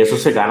 Y eso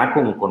se gana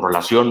con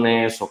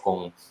relaciones o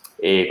con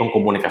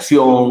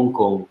comunicación,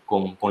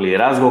 con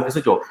liderazgo, qué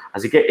sé yo.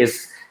 Así que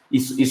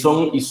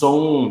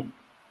son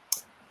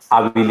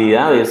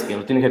habilidades que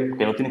no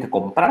tienen que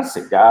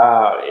comprarse.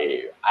 Ya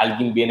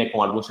alguien viene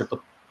con algún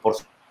cierto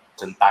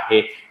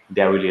porcentaje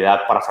de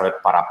habilidad para saber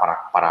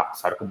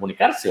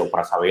comunicarse o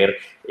para saber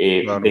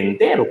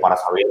vender o para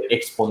saber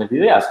exponer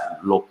ideas.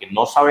 Lo que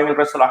no saben el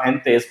resto de la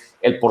gente es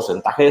el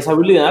porcentaje de esa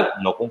habilidad,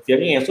 no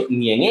confían en eso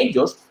ni en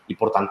ellos y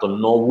por tanto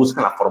no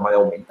buscan la forma de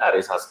aumentar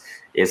esas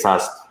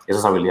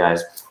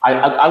habilidades.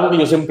 Algo que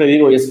yo siempre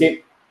digo es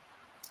que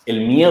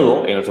el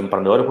miedo en los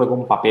emprendedores juega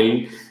un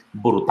papel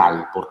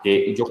brutal,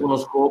 porque yo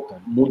conozco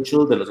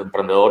muchos de los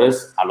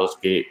emprendedores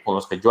con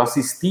los que yo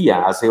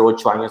asistía hace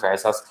 8 años a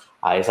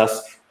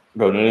esas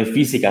reuniones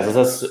físicas,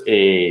 esas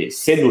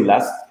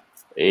células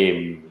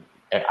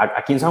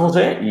aquí en San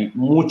José, y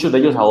muchos de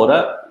ellos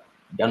ahora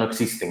ya no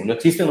existen. No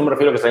existen, no me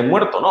refiero a que estén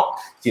muertos, no,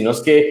 sino es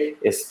que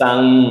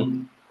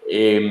están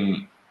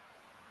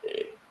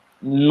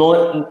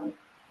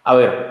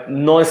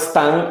no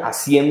están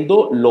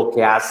haciendo lo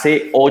que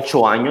hace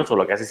 8 años o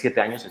lo que hace 7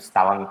 años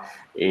estaban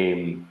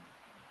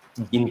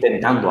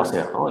intentando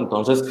hacer, ¿no?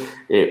 Entonces,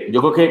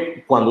 yo creo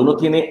que cuando uno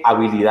tiene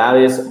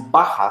habilidades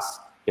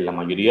bajas, que la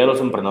mayoría de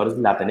los emprendedores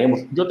la tenemos,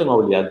 yo tengo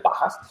habilidades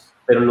bajas,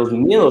 pero los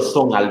miedos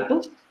son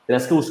altos,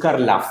 tienes que buscar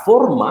la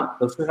forma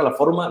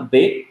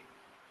de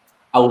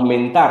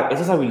aumentar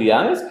esas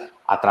habilidades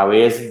a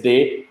través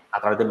de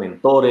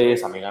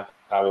mentores, también a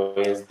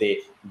través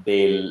del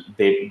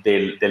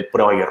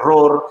prueba y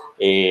error,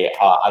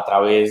 a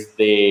través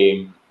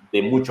de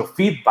mucho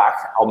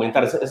feedback,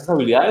 aumentar esas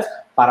habilidades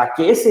para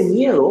que ese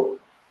miedo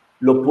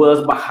lo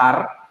puedas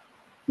bajar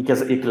y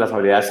que las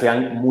habilidades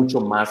sean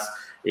mucho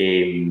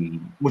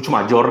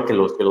mayor que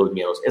los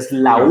miedos. Es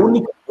la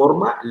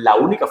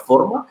única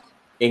forma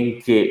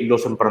en que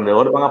los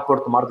emprendedores van a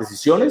poder tomar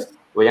decisiones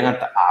y vayan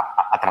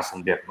a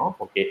trascender, ¿no?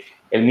 Porque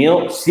el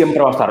miedo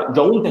siempre va a estar.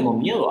 Yo aún tengo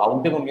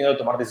miedo de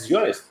tomar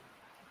decisiones.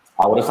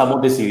 Ahora estamos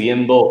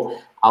decidiendo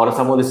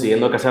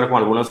qué hacer con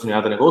algunas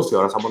unidades de negocio.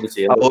 Ahora estamos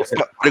decidiendo qué hacer.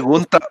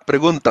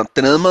 Pregunta,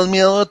 ¿tenés más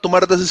miedo de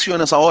tomar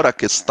decisiones ahora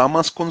que está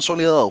más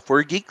consolidado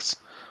 4Geeks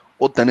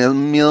o tenías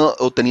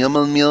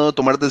más miedo de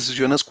tomar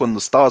decisiones cuando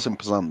estabas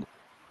empezando?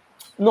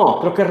 No,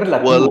 creo que es ¿O es la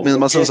relativo.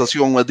 misma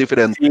sensación o es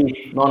diferente?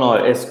 Sí, no,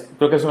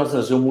 creo que es una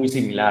sensación muy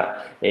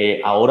similar.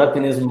 Ahora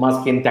tienes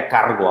más gente a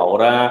cargo,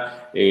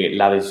 ahora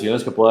las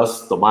decisiones que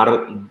puedas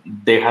tomar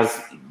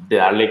dejas de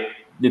darle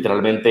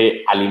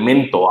literalmente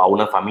alimento a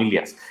unas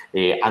familias.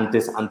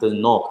 Antes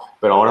no,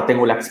 pero ahora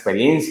tengo la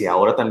experiencia,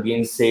 ahora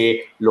también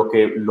sé lo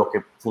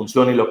que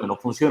funciona y lo que no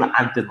funciona.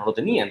 Antes no lo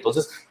tenía,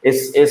 entonces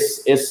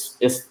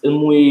es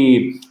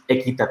muy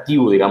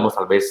equitativo, digamos,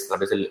 tal vez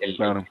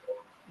Claro.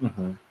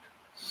 Uh-huh.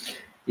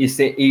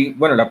 Y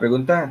bueno, la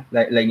pregunta,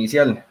 la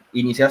inicial,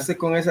 ¿iniciaste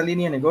con esa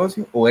línea de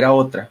negocio o era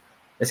otra?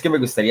 Es que me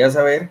gustaría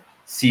saber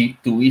si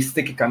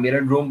tuviste que cambiar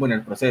el rumbo en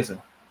el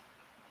proceso.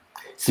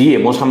 Sí,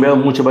 hemos cambiado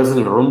muchas veces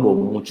el rumbo,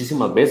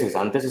 muchísimas veces.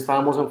 Antes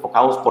estábamos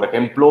enfocados, por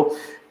ejemplo,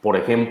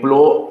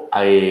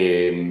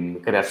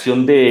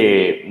 creación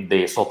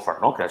de software,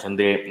 ¿no? Creación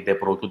de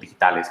productos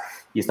digitales.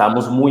 Y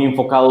estábamos muy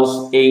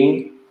enfocados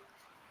en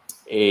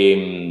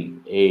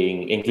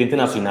clientes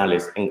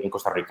nacionales en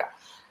Costa Rica.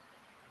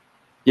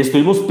 Y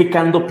estuvimos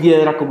picando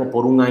piedra como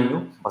por un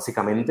año,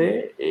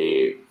 básicamente.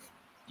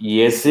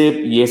 Y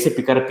ese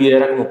picar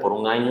piedra como por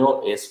un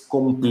año es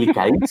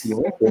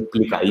complicadísimo,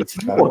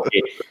 complicadísimo,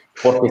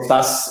 porque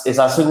estás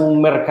en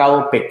un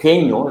mercado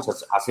pequeño,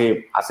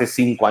 hace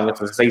 5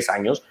 años, hace 6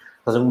 años,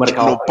 estás en un Que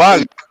mercado no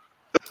paga.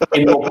 pequeño,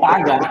 que no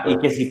paga y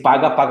que si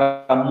paga,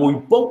 paga muy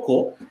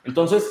poco.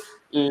 Entonces,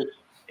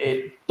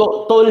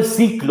 todo el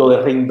ciclo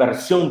de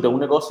reinversión de un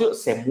negocio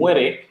se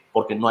muere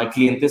porque no hay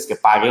clientes que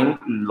paguen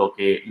lo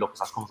que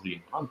estás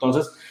construyendo, ¿no?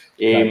 Entonces,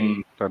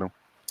 Claro.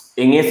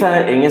 en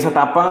esa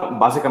etapa,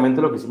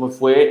 básicamente lo que hicimos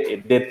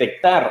fue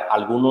detectar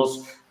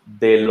algunos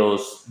de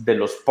los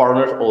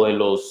partners o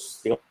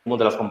digamos,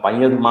 de las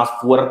compañías más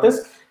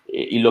fuertes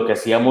y lo que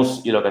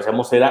hacíamos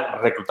era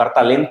reclutar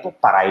talento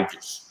para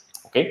ellos.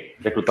 ¿Ok?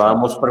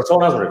 Reclutábamos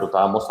personas,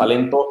 reclutábamos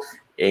talento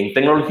en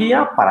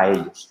tecnología para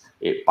ellos.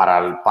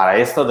 Para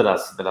estas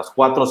de las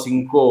 4 o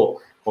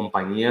 5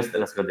 compañías de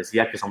las que les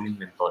decía que son mis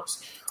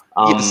mentores.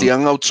 Y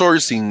hacían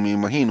outsourcing, me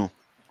imagino. O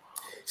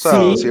sea,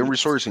 hacían Sí,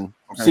 resourcing.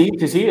 Okay.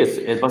 sí,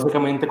 es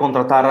básicamente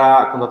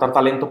contratar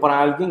talento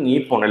para alguien y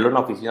ponerlo en la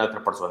oficina de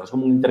otra persona, es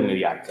como un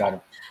intermediario.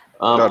 Claro.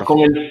 Claro.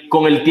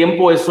 Con el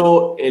tiempo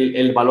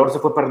el valor se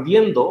fue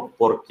perdiendo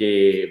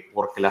porque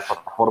las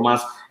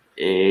plataformas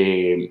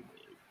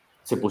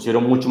se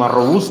pusieron mucho más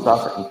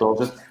robustas,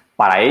 entonces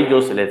para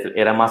ellos les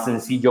era más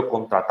sencillo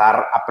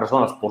contratar a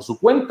personas por su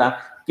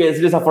cuenta que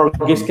decirles a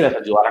Forgex que les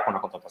ayudara con la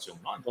contratación,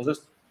 ¿no?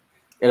 Entonces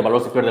el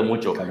valor se pierde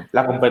mucho. Claro.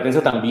 La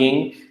competencia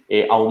también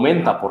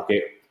aumenta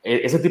porque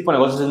ese tipo de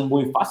negocios es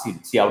muy fácil.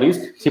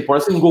 Si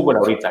pones en Google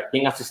ahorita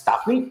quién hace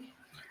staffing,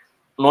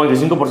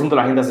 95% de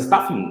la gente hace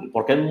staffing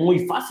porque es muy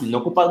fácil, no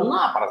ocupas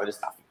nada para hacer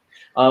staffing.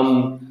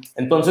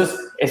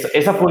 Entonces,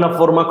 esa fue una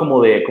forma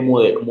como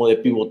de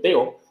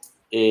pivoteo.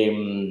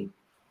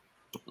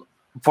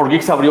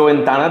 Forgex abrió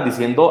ventanas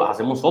diciendo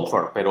hacemos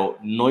software, pero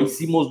no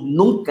hicimos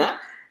nunca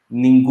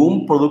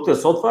ningún producto de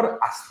software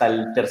hasta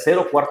el tercer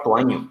o cuarto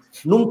año.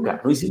 Nunca,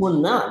 no hicimos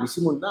nada.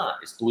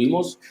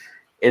 Estuvimos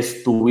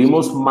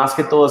más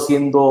que todo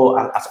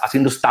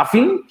haciendo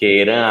staffing, que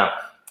era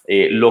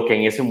lo que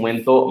en ese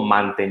momento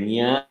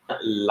mantenía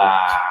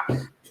la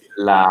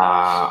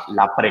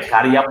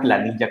precaria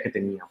planilla que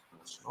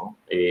teníamos, ¿no?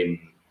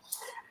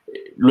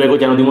 Luego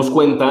ya nos dimos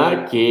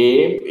cuenta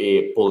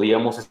que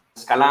podíamos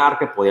escalar,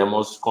 que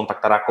podíamos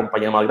contactar a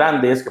compañías más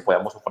grandes, que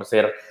podíamos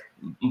ofrecer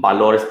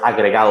valores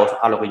agregados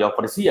a lo que ya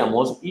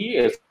ofrecíamos y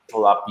eso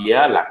da pie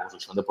a la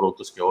construcción de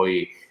productos que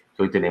hoy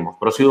tenemos.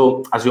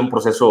 Pero ha sido un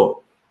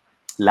proceso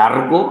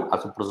largo,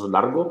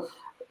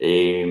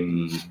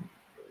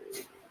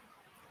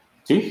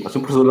 sí, ha sido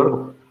un proceso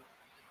largo.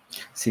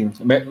 Sí,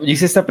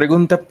 hice esta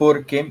pregunta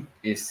porque,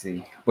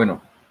 bueno,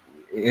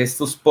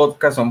 estos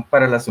podcasts son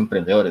para los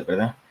emprendedores,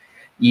 ¿verdad?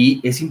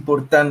 Y es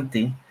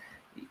importante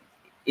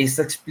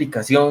esta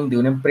explicación de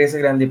una empresa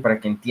grande para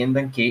que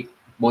entiendan que,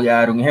 voy a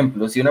dar un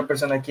ejemplo, si una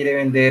persona quiere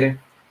vender,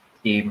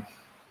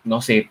 no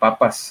sé,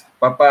 papas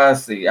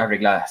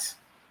arregladas,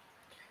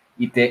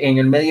 y en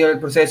el medio del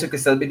proceso que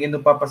estás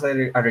vendiendo papas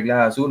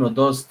arregladas 1,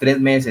 2, 3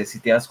 meses y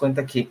te das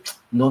cuenta que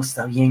no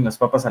está bien las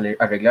papas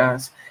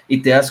arregladas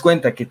y te das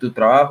cuenta que tu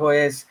trabajo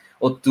es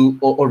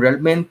o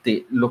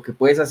realmente lo que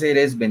puedes hacer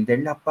es vender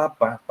la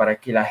papa para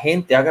que la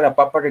gente haga la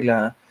papa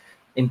arreglada,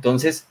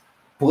 entonces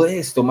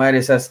puedes tomar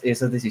esas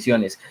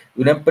decisiones.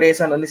 Una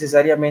empresa no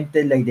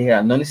necesariamente es la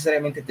idea, no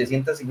necesariamente te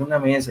sientas en una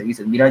mesa y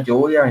dices, mira, yo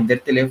voy a vender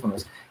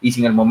teléfonos y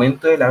si en el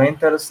momento de la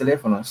venta de los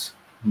teléfonos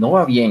no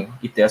va bien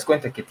y te das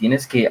cuenta que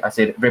tienes que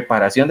hacer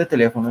reparación de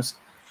teléfonos,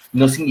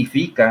 no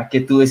significa que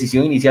tu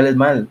decisión inicial es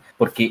mal,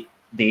 porque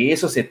de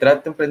eso se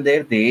trata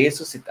emprender,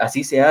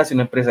 así se hace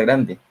una empresa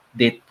grande,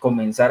 de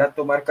comenzar a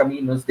tomar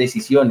caminos,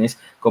 decisiones,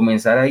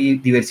 comenzar a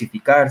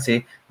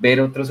diversificarse,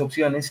 ver otras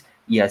opciones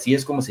y así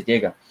es como se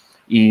llega.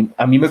 Y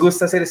a mí me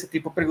gusta hacer ese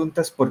tipo de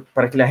preguntas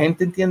para que la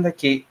gente entienda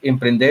que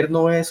emprender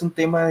no es un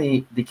tema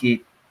de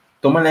que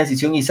toman la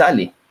decisión y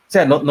sale. O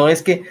sea, no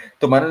es que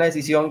tomaron la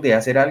decisión de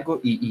hacer algo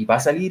y va a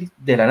salir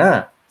de la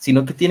nada,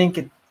 sino que tienen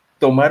que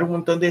tomar un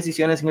montón de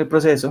decisiones en el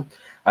proceso,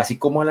 así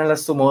como Alan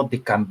las tomó,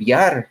 de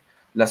cambiar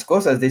las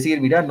cosas, es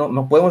decir, mira,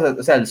 no podemos,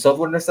 o sea, el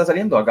software no está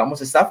saliendo, hagamos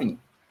staffing.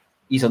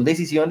 Y son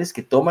decisiones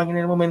que toman en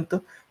el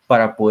momento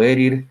para poder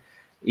ir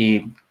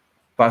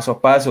paso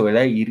a paso,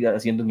 ¿verdad? Y ir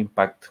haciendo un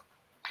impacto.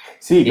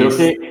 Sí,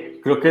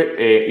 creo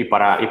que y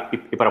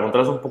para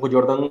contarles un poco,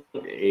 Jordan,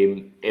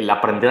 el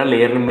aprender a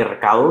leer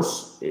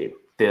mercados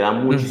te da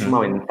muchísima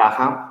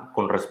ventaja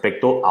con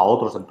respecto a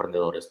otros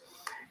emprendedores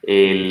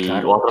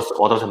Claro. o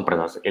otras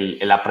empresas.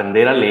 El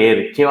aprender a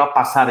leer qué va a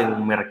pasar en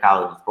un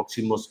mercado en los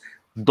próximos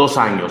 2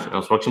 años, en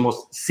los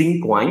próximos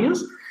 5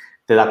 años,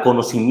 te da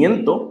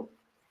conocimiento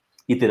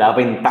y te da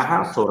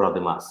ventaja sobre los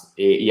demás.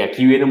 Y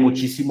aquí vienen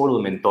muchísimo los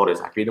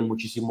mentores, aquí vienen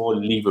muchísimos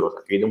libros,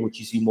 aquí viene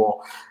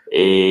muchísimo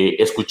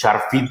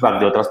escuchar feedback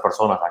de otras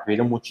personas, aquí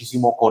viene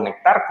muchísimo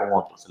conectar con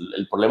otros.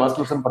 El problema es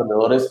que los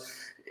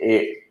emprendedores,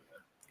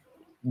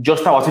 yo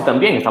estaba así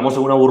también, estamos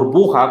en una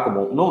burbuja, en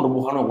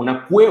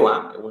una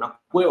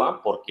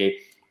cueva, porque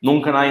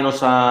nunca nadie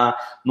nos ha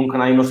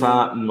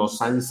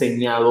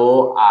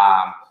enseñado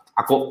a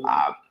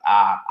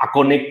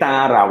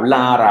conectar, a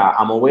hablar,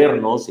 a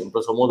movernos.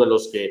 Siempre somos de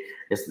los que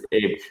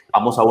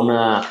vamos a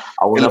una...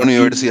 En la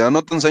universidad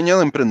no te enseñan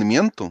de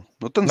emprendimiento,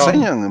 no te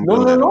enseñan a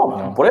emprender.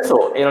 No. Por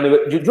eso,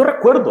 yo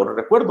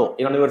recuerdo,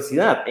 en la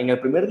universidad, en el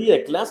primer día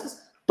de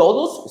clases,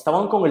 todos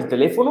estaban con el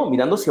teléfono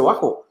mirando hacia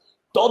abajo.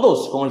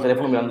 Todos con el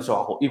teléfono mirando hacia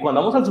abajo. Y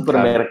cuando vamos al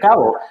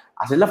supermercado,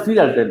 a hacer la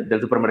fila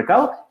del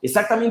supermercado,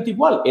 exactamente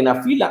igual. En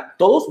la fila,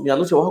 todos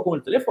mirando hacia abajo con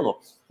el teléfono.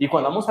 Y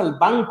cuando vamos al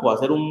banco a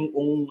hacer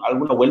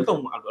alguna vuelta,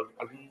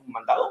 algún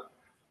mandado,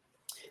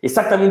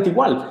 exactamente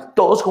igual.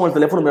 Todos con el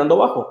teléfono mirando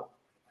abajo.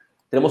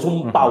 Tenemos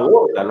un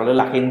pavor de hablarle a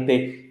la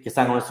gente que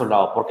está a nuestro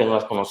lado, porque no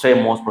las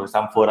conocemos, porque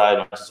están fuera de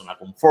nuestra zona de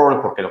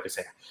confort, porque lo que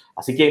sea.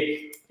 Así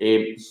que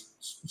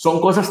son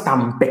cosas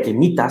tan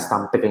pequeñitas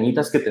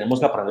que tenemos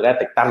que aprender a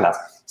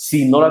detectarlas.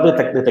 Si no las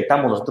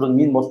detectamos nosotros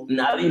mismos,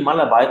 nadie más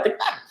las va a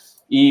detectar.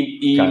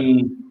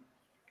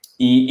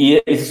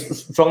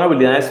 Son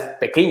habilidades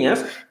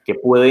pequeñas que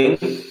pueden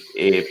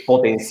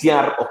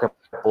potenciar o que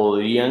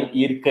podrían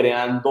ir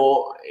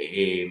creando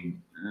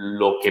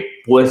lo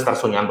que puede estar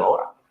soñando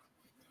ahora.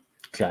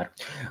 Claro.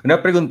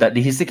 Una pregunta,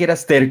 dijiste que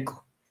eras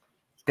terco.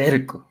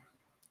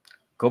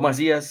 ¿Cómo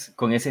hacías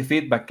con ese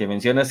feedback que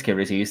mencionas que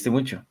recibiste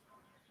mucho?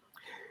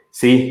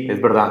 Sí, es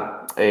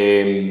verdad.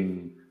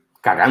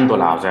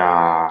 Cagándola.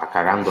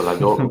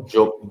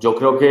 Yo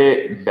creo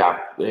que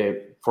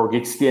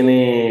 4Geeks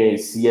tiene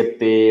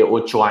 7,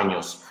 8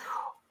 años.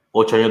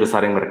 8 años de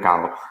estar en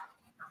mercado.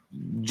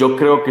 Yo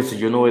creo que si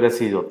yo no hubiera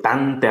sido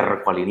tan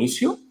terco al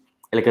inicio,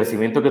 el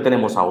crecimiento que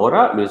tenemos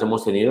ahora lo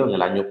hubiésemos tenido en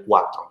el año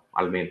 4,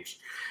 al menos,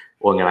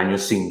 o en el año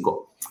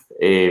 5.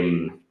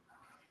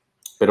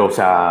 Pero, o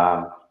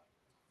sea,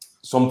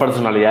 son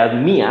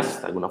personalidades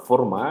mías, de alguna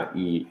forma,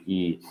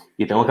 y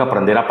tengo que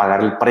aprender a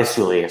pagar el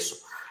precio de eso.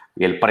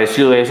 Y el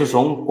precio de eso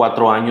son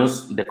 4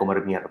 años de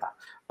comer mierda.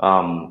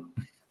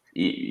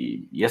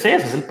 Ese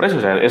es el precio,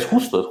 o sea, es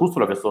justo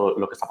lo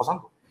que está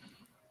pasando.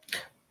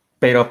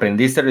 Pero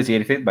aprendiste a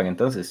recibir feedback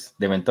entonces,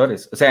 de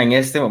mentores, o sea, en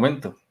este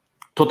momento.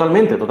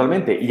 Totalmente.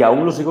 Y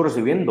aún lo sigo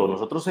recibiendo.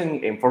 Nosotros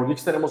en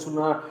 4Geeks tenemos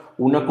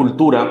una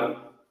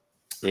cultura.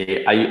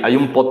 Hay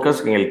un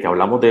podcast en el que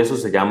hablamos de eso,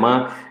 se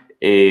llama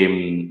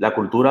la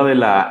cultura de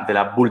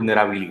la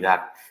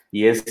vulnerabilidad.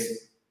 Y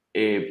es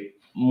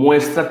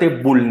muéstrate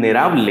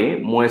vulnerable,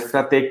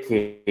 muéstrate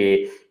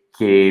que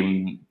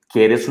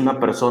eres una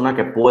persona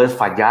que puedes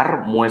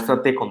fallar,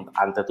 muéstrate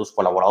ante tus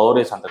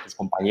colaboradores, ante tus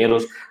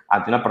compañeros,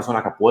 ante una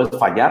persona que puedes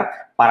fallar,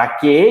 para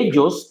que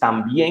ellos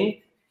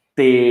también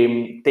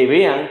te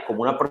vean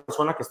como una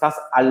persona que estás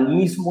al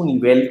mismo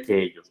nivel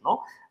que ellos, ¿no?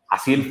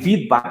 Así el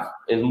feedback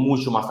es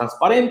mucho más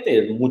transparente,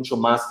 es mucho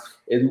más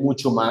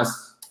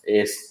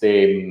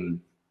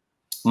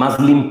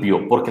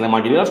limpio, porque la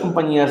mayoría de las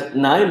compañías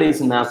nadie le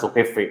dice nada a su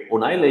jefe o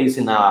nadie le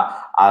dice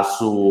nada a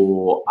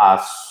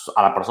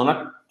la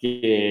persona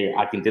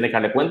a quien tiene que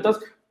darle cuentas,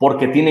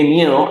 porque tiene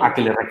miedo a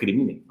que le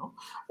recriminen, ¿no?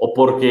 O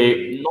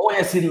porque no voy a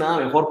decir nada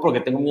mejor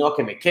porque tengo miedo a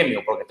que me queme,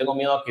 o porque tengo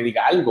miedo a que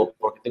diga algo,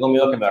 porque tengo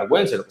miedo a que me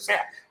avergüence, lo que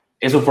sea.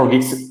 Eso, por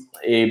Geeks,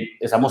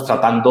 estamos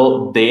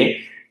tratando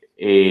de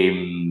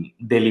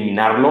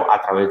eliminarlo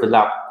a través de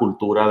la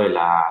cultura de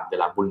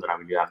la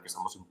vulnerabilidad que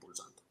estamos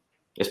impulsando.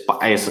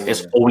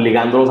 Es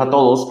obligándolos a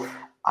todos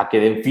a que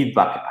den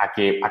feedback,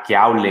 a que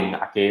hablen,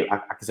 a que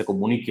se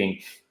comuniquen,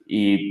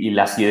 y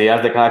las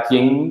ideas de cada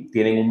quien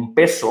tienen un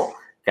peso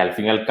que al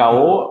fin y al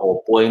cabo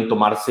o pueden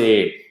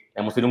tomarse,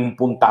 tienen un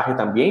puntaje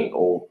también,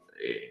 o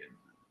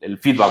el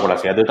feedback o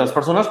las ideas de otras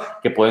personas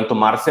que pueden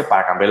tomarse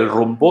para cambiar el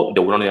rumbo de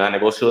una unidad de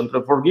negocio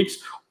dentro de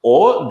 4Geeks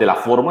o de la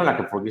forma en la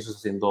que 4Geeks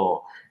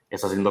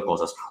está haciendo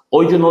cosas.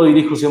 Hoy yo no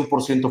dirijo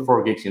 100%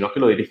 4Geeks, sino que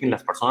lo dirigen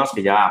las personas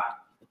que ya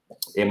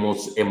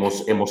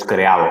hemos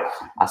creado.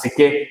 Así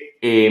que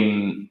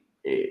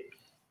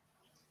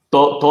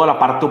toda la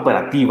parte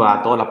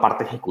operativa, toda la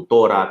parte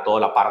ejecutora, toda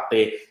la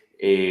parte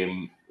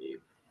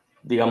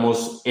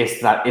digamos,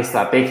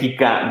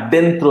 estratégica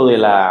dentro de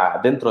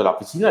la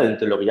oficina,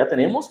 dentro de lo que ya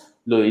tenemos,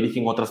 lo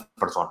dirigen otras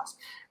personas.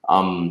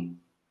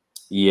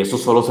 Y eso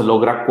solo se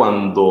logra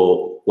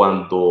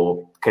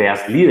cuando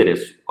creas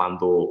líderes,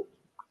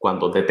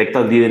 cuando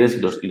detectas líderes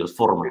y los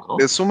formas, ¿no?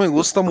 Eso me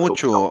gusta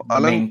mucho, Me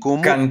Alan.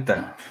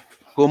 encanta.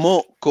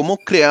 ¿Cómo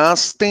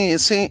creaste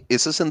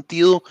ese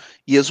sentido?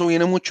 Y eso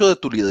viene mucho de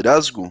tu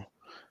liderazgo.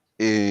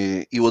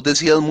 Y vos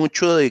decías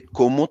mucho de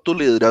cómo tu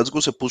liderazgo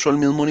se puso al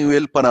mismo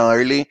nivel para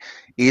darle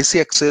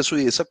ese acceso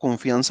y esa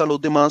confianza a los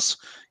demás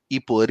y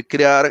poder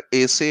crear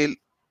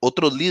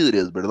otros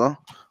líderes, ¿verdad?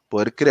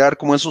 Poder crear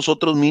como esos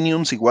otros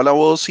minions igual a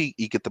vos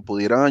y que te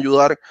pudieran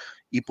ayudar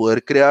y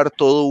poder crear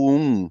todo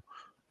un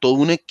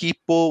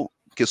equipo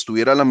que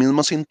estuviera a la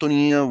misma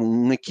sintonía,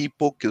 un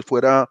equipo que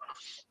fuera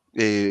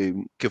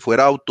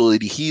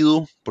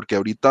autodirigido, porque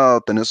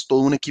ahorita tenés todo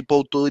un equipo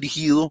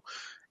autodirigido.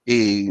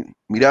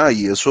 Mira,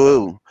 y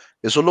eso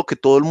es lo que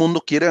todo el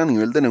mundo quiere a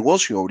nivel de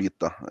negocio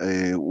ahorita.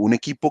 Un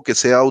equipo que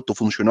sea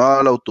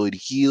autofuncional,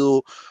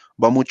 autodirigido,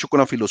 va mucho con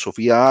la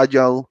filosofía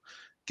Agile,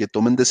 que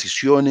tomen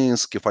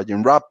decisiones, que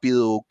fallen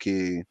rápido,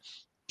 que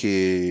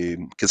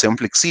sean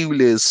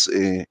flexibles.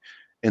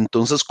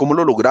 Entonces, ¿cómo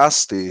lo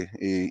lograste?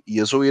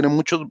 Y eso viene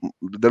mucho,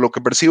 de lo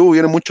que percibo,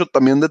 viene mucho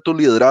también de tu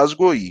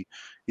liderazgo y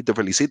te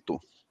felicito.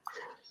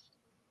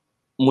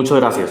 Muchas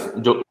gracias.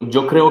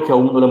 Yo creo que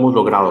aún no lo hemos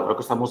logrado, creo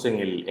que estamos en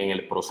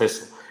el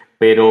proceso,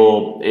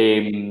 pero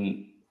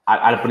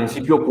al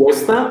principio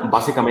cuesta,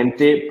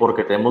 básicamente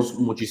porque tenemos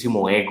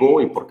muchísimo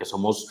ego y porque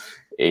somos,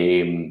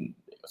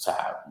 o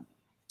sea,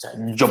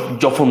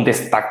 yo fundé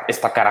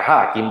esta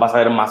carajada, ¿quién va a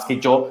saber más que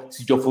yo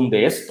si yo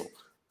fundé esto?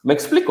 Me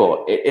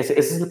explico, ese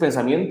es el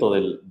pensamiento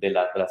de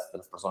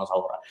las personas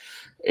ahora.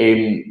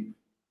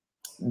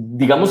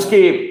 Digamos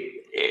que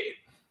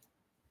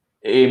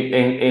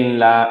en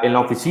la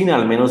oficina,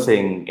 al menos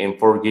en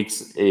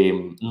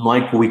 4Geeks, no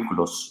hay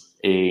cubículos,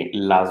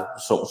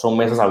 son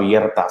mesas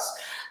abiertas.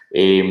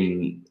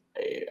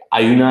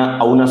 Hay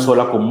una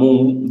sola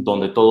común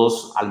donde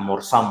todos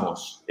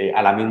almorzamos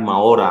a la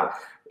misma hora.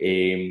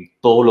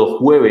 Todos los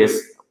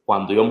jueves,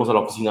 cuando íbamos a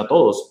la oficina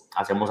todos,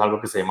 hacíamos algo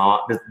que se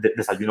llamaba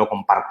desayuno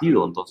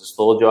compartido. Entonces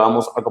todos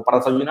llevábamos algo para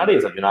desayunar y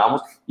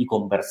desayunábamos y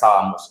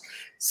conversábamos,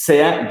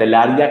 sea del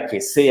área que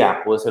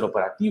sea, puede ser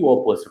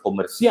operativo, puede ser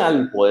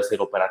comercial, puede ser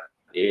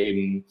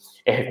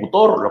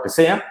ejecutor, lo que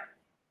sea,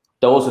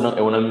 todos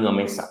en una misma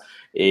mesa.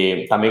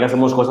 También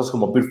hacemos cosas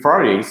como Beer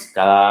Fridays,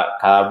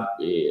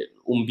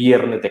 un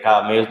viernes de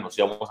cada mes nos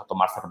íbamos a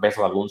tomar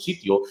cerveza en algún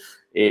sitio.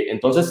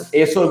 Entonces,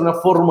 eso de alguna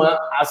forma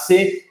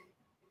hace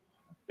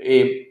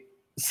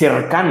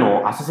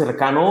cercano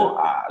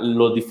a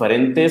los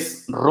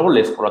diferentes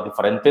roles o las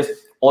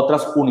diferentes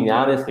otras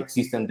unidades que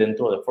existen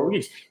dentro de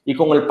 4Geeks. Y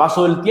con el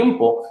paso del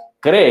tiempo,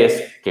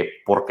 crees que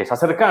porque está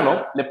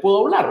cercano, le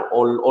puedo hablar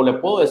o le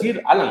puedo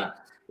decir, Alan,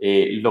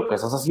 lo que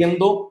estás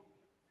haciendo,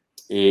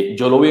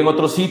 yo lo vi en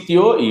otro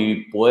sitio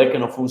y puede que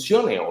no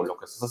funcione, o lo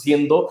que estás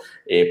haciendo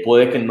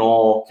puede que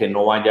no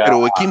vaya.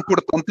 Pero ve qué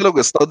importante lo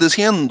que estás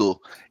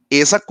diciendo.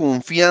 Esa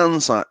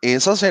confianza,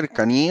 esa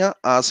cercanía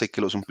hace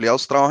que los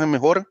empleados trabajen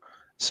mejor,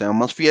 sean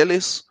más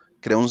fieles,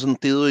 crea un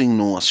sentido de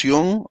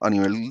innovación a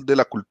nivel de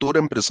la cultura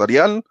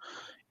empresarial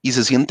y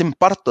se sienten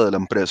parte de la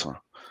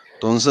empresa.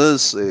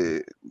 Entonces,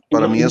 Y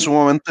para no, mí es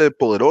sumamente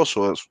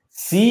poderoso eso.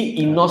 sí,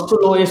 y no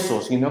solo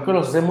eso, sino que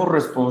nos hacemos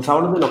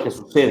responsables de lo que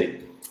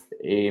sucede.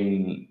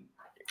 Eh,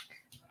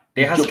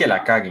 Dejas yo que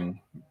la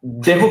caguen,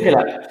 dejo que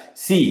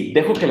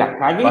la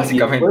caguen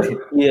básicamente.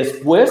 y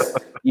después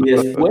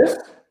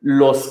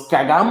los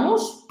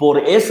cagamos por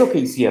eso que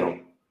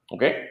hicieron,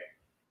 ¿ok?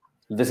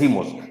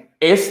 Decimos,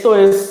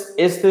 este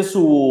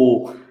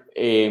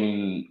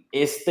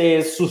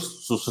es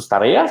sus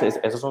tareas,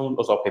 esos son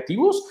los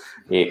objetivos.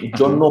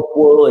 Yo no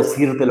puedo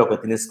decirte lo que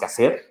tienes que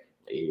hacer,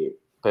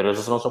 pero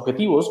esos son los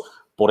objetivos.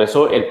 Por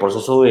eso el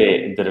proceso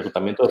de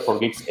reclutamiento de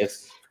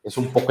 4Geeks es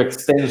un poco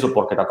extenso,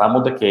 porque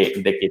tratamos de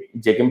que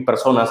lleguen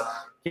personas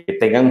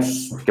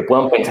que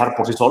puedan pensar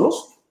por sí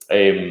solos,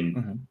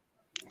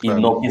 y Claro.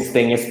 no que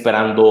estén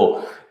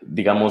esperando,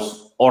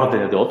 digamos,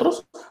 órdenes de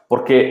otros,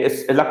 porque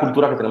es la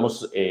cultura que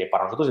tenemos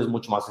para nosotros, es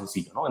mucho más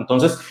sencillo, ¿no?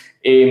 Entonces,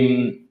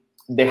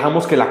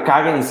 dejamos que la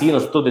caguen en sí.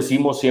 Nosotros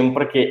decimos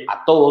siempre que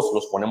a todos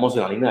los ponemos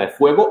en la línea de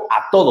fuego,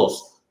 a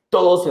todos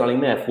en la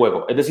línea de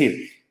fuego. Es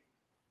decir,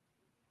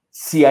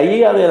 si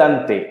ahí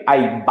adelante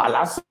hay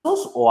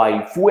balazos o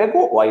hay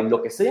fuego o hay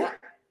lo que sea,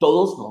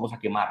 todos nos vamos a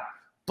quemar,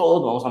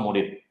 todos nos vamos a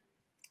morir.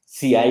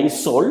 Si hay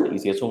sol y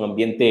si es un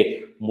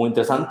ambiente muy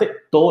interesante,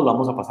 todos lo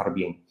vamos a pasar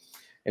bien.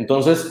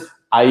 Entonces,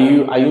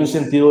 hay un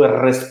sentido de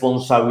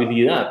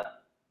responsabilidad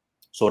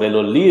sobre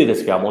los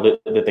líderes que vamos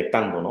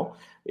detectando, ¿no?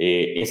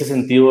 Ese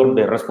sentido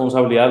de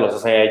responsabilidad los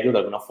hace a ellos de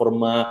alguna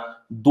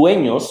forma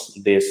dueños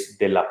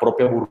de la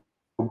propia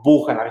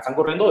burbuja en la que están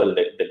corriendo,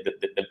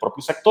 del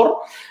propio sector,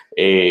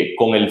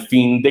 con el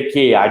fin de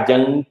que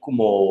hayan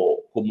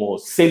como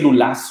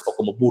células o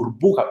como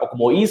burbujas o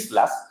como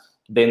islas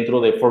dentro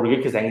de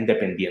 4Geeks que sean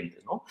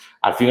independientes, ¿no?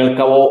 Al fin y al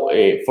cabo,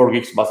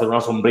 4Geeks va a ser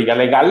una sombrilla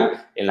legal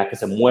en la que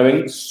se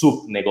mueven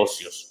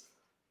subnegocios.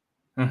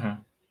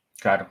 Ujú,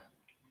 claro,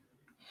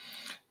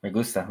 me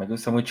gusta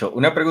mucho.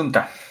 Una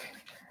pregunta,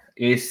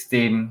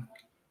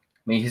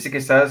 me dijiste que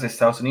estás en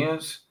Estados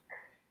Unidos,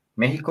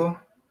 México,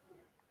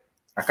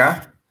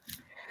 acá.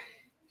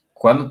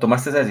 ¿Cuándo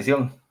tomaste esa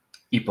decisión?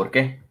 ¿Y por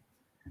qué?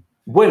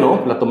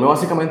 Bueno, la tomé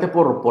básicamente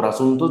por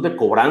asuntos de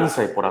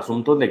cobranza y por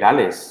asuntos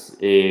legales.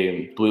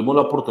 Tuvimos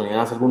la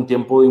oportunidad hace algún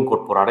tiempo de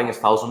incorporar en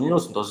Estados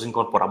Unidos, entonces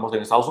incorporamos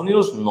en Estados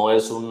Unidos. No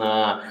es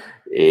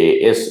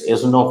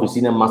es una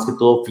oficina más que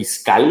todo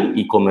fiscal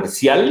y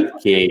comercial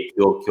que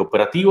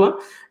operativa.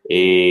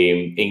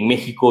 En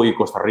México y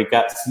Costa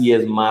Rica sí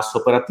es más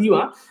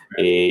operativa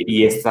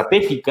y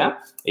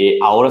estratégica.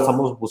 Ahora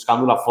estamos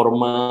buscando la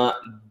forma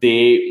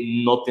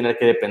de no tener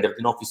que depender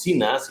de una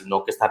oficina,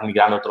 sino que estar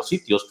migrando a otros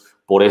sitios.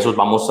 Por eso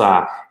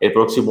el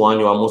próximo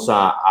año vamos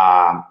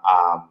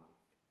a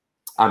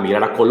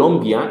migrar a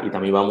Colombia y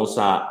también vamos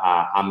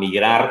a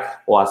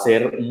migrar o a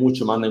hacer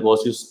mucho más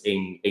negocios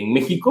en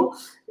México.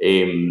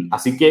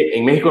 Así que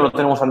en México no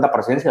tenemos tanta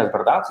presencia, es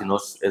verdad, sino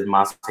es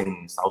más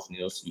en Estados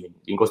Unidos y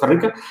en Costa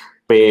Rica,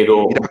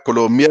 pero Mira,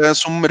 Colombia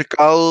es un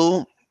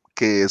mercado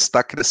que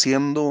está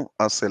creciendo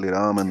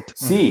aceleradamente,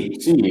 sí,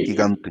 sí,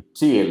 gigante.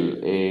 sí,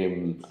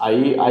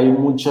 hay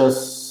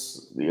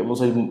muchas,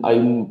 digamos,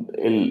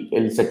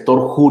 el sector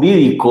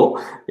jurídico,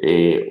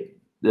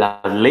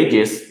 las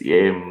leyes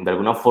de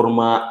alguna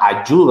forma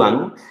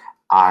ayudan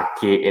a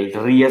que el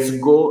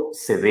riesgo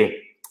se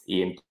dé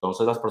y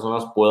entonces las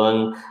personas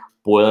puedan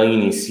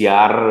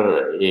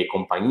iniciar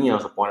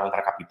compañías o puedan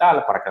entrar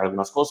capital para crear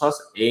algunas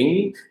cosas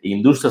en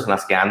industrias en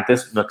las que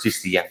antes no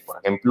existían. Por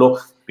ejemplo,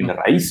 bienes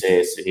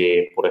raíces,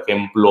 por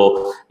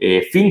ejemplo,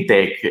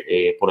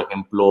 fintech, por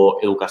ejemplo,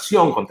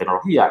 educación con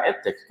tecnología,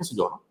 edtech, qué sé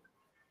yo, ¿no?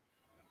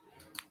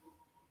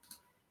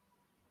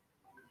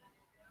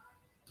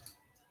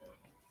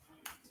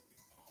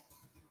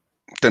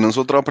 ¿Tenés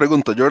otra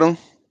pregunta, Jordan?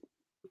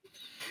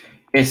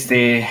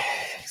 Este,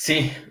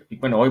 sí,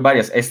 bueno, hoy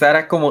varias. Esta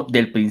era como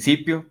del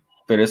principio,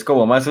 pero es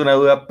como más una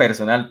duda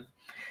personal.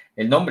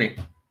 El nombre,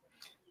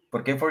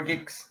 ¿por qué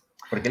 4Geeks?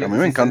 ¿Por qué A le mí me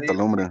pusiste encanta así? el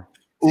nombre.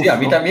 Sí, a Uf,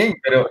 mí también,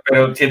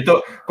 pero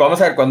siento,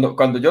 vamos a ver,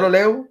 cuando yo lo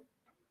leo,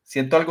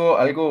 siento algo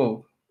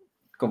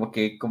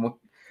como,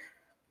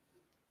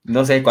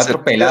 no sé, ¿será cuatro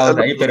que pelados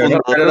ahí, los pero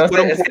fundadores no sé,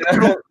 fueron es que no.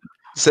 cuatro?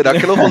 ¿Será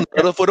que los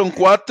fundadores fueron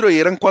cuatro y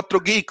eran cuatro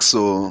geeks?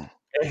 O...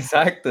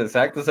 Exacto,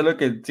 exacto, eso es lo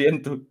que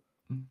siento.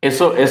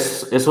 Eso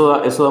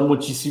da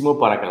muchísimo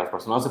para que las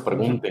personas se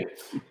pregunten.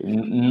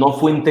 No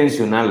fue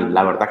intencional,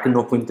 la verdad que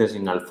no fue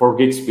intencional.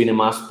 4Geeks viene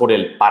más por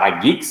el para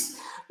geeks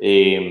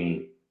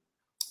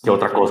que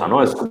otra cosa, Okay.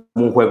 ¿no? Es como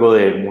un juego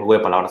de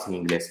palabras en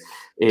inglés.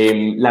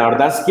 La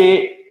verdad es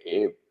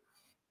que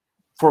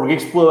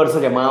 4Geeks pudo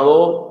haberse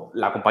llamado,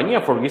 la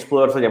compañía 4Geeks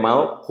pudo haberse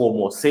llamado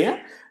como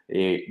sea.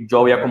 Yo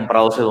había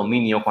comprado ese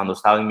dominio cuando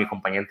estaba en mi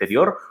compañía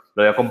anterior.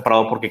 Lo había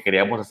comprado porque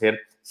queríamos hacer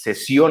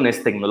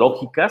sesiones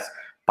tecnológicas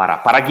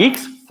para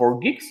geeks,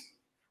 4Geeks.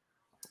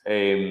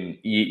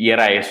 Y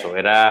era eso,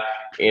 Para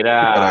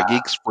era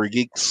geeks, for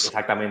geeks.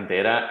 exactamente,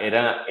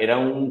 era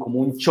como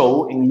un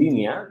show en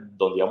línea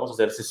donde íbamos a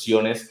hacer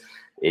sesiones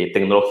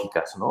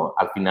tecnológicas, ¿no?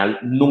 Al final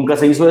nunca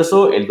se hizo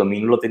eso, el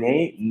dominio lo tenía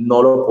ahí,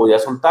 no lo podía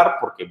soltar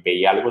porque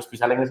veía algo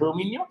especial en ese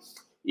dominio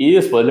y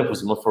después le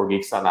pusimos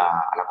 4Geeks a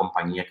la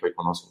compañía que hoy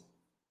conocen.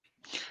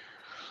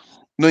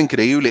 No,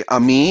 increíble. A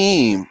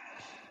mí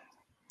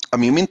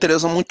me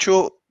interesa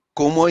mucho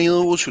cómo ha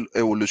ido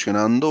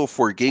evolucionando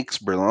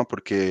 4Geeks, ¿verdad?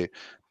 Porque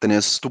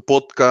tenés tu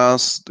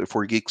podcast,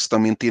 4Geeks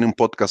también tiene un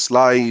podcast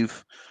live,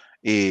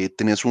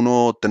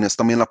 tenés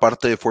también la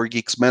parte de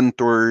 4Geeks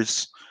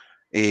Mentors,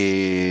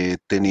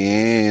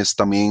 tenés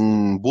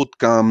también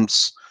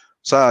bootcamps.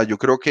 O sea, yo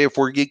creo que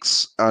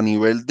 4Geeks a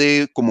nivel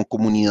de como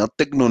comunidad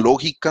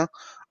tecnológica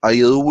ha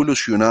ido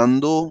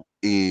evolucionando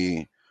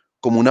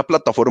como una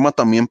plataforma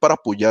también para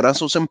apoyar a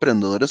esos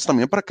emprendedores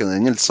también para que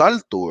den el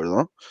salto,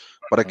 ¿verdad?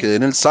 Para que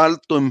den el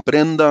salto,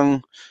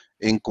 emprendan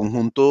en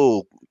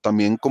conjunto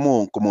también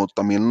como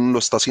también lo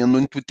está haciendo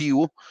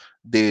Intuitivo,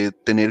 de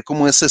tener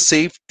como ese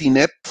safety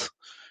net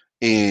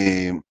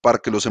para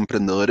que los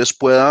emprendedores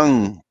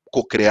puedan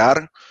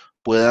co-crear,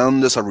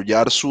 puedan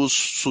desarrollar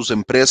sus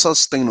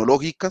empresas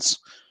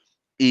tecnológicas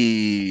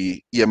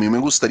y a mí me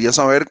gustaría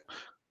saber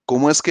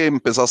cómo es que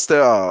empezaste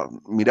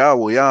mira,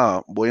 voy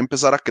a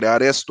empezar a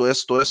crear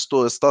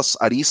estas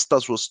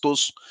aristas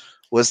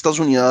o estas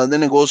unidades de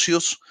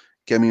negocios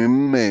que a mí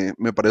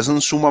me parecen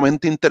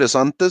sumamente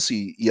interesantes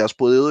y has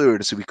podido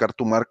diversificar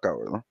tu marca,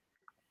 ¿verdad?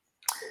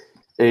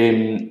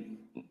 Eh,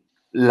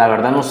 la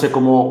verdad no sé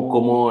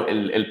cómo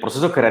el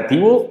proceso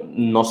creativo,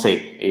 no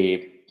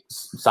sé,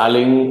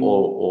 salen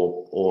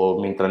o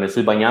mientras me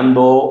estoy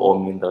bañando o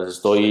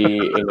mientras o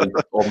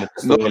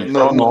mientras No, estoy en el no,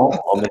 no, trono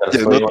o mientras ya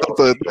estoy no en otro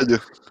tanto sitio. detalle.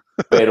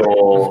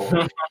 Pero,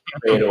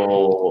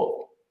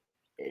 pero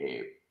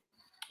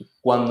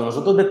cuando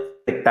nosotros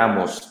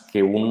detectamos que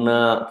que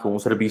un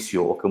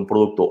servicio o que un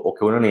producto o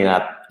que una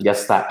unidad ya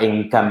está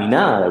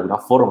encaminada de alguna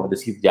forma, es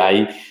decir, ya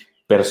hay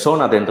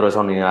personas dentro de esa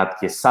unidad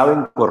que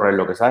saben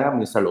correrlo, que saben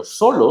administrarlo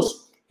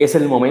solos, es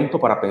el momento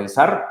para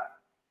pensar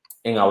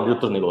en abrir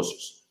otros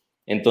negocios.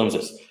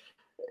 Entonces,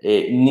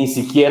 ni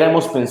siquiera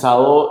hemos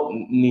pensado,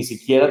 ni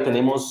siquiera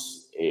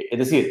tenemos, es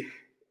decir,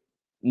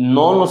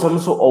 no nos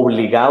hemos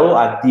obligado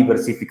a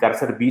diversificar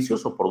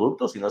servicios o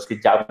productos, sino es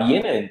que ya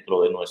viene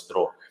dentro de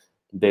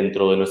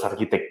nuestra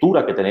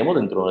arquitectura que tenemos,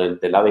 dentro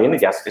del ADN,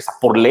 ya está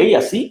por ley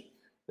así.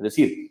 Es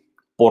decir,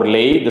 por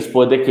ley,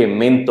 después de que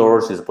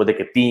Mentors, después de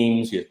que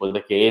Teams y después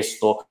de que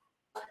esto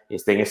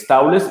estén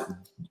estables,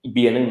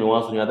 vienen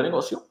nuevas unidades de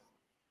negocio.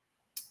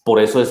 Por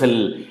eso es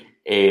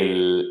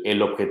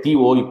el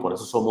objetivo y por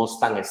eso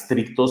somos tan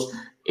estrictos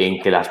en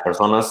que las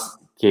personas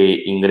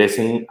que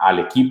ingresen al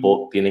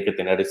equipo tienen que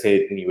tener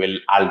ese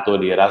nivel alto de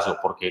liderazgo,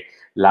 porque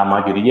la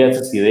mayoría de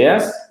esas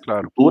ideas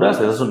Claro. futuras,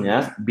 de esas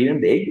unidades,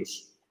 vienen de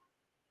ellos.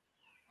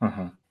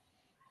 Uh-huh.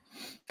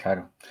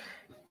 Claro.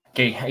 Ok,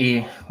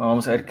 y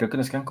vamos a ver, creo que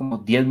nos quedan como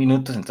 10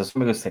 minutos, entonces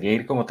me gustaría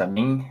ir como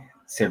también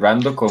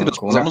cerrando Si nos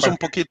con una pasamos un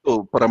parte.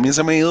 poquito, para mí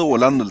se me ha ido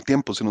volando el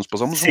tiempo. Si nos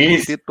pasamos un Sí,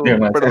 poquitito, es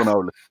demasiado.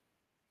 perdonable.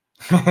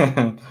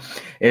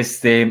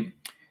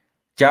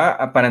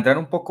 Ya para entrar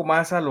un poco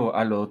más a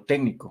lo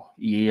técnico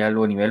y a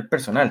lo nivel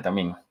personal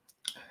también.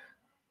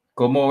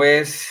 ¿Cómo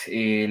ves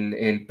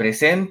el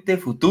presente,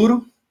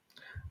 futuro?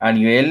 A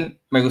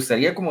nivel, me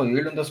gustaría como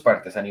dividirlo en dos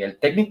partes, a nivel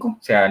técnico,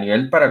 o sea, a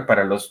nivel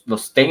para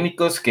los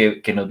técnicos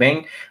que nos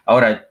ven,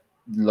 ahora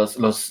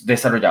los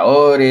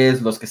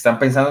desarrolladores, los que están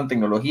pensando en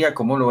tecnología,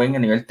 cómo lo ven a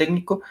nivel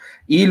técnico,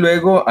 y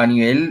luego a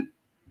nivel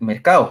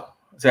mercado,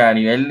 o sea, a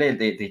nivel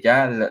de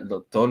ya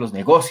todos los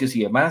negocios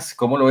y demás,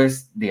 cómo lo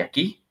ves de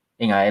aquí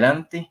en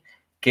adelante,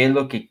 qué es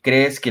lo que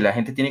crees que la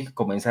gente tiene que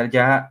comenzar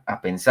ya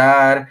a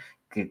pensar,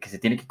 que se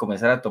tiene que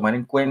comenzar a tomar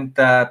en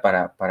cuenta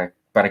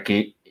para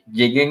que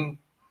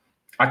lleguen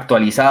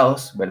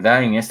actualizados,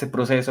 ¿verdad? En este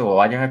proceso o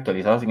vayan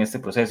actualizados en este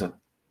proceso.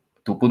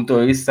 Tu punto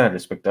de vista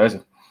respecto a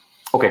eso.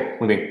 Ok,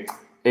 muy bien.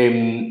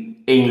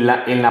 En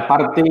la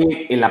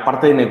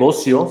parte de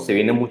negocio se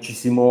viene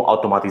muchísimo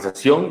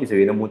automatización y se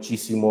viene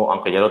muchísimo,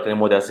 aunque ya lo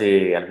tenemos de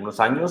hace algunos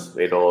años,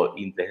 pero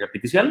inteligencia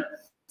artificial.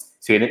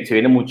 Se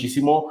viene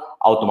muchísimo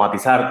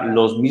automatizar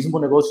los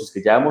mismos negocios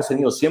que ya hemos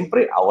tenido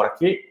siempre, ahora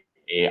que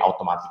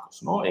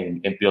automáticos, ¿no? En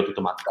piloto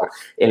automático.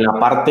 En la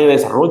parte de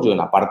desarrollo, en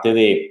la parte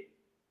de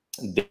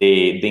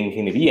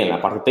ingeniería, en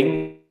la parte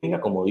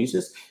técnica, como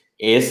dices,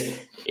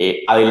 es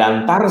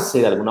adelantarse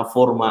de alguna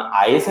forma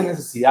a esas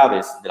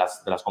necesidades de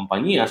las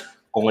compañías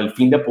con el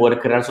fin de poder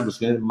crear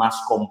soluciones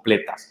más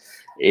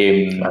completas.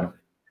 Claro.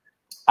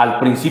 Al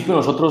principio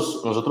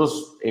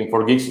nosotros en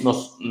 4Geeks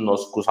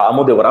nos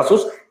cruzábamos de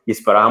brazos y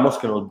esperábamos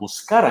que nos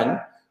buscaran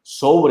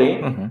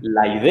sobre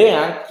la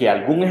idea que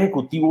algún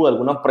ejecutivo de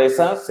alguna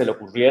empresa se le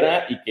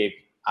ocurriera y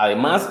que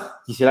además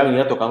quisiera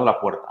venir tocando la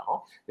puerta,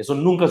 ¿no? Eso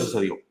nunca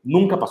sucedió,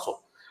 nunca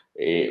pasó.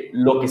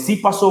 Lo que sí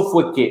pasó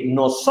fue que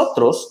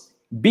nosotros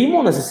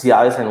vimos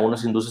necesidades en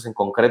algunas industrias en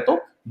concreto,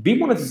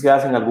 vimos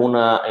necesidades en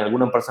alguna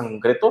empresa en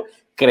concreto,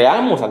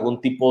 creamos algún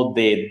tipo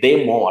de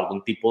demo,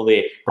 algún tipo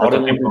de... Ahora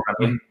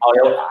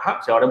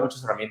hay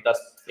muchas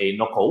herramientas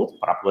no code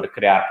para poder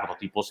crear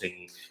prototipos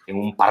en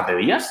un par de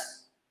días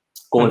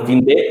con el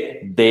fin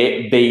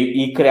de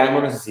ir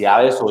creando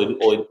necesidades o ir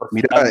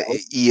Mira,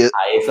 y a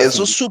esas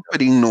eso es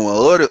súper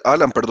innovador.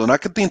 Alan, perdona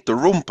que te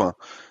interrumpa.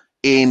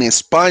 En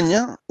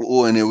España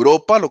o en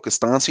Europa lo que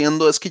están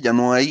haciendo es que ya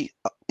no hay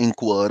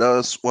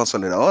incubadoras o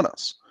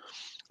aceleradoras.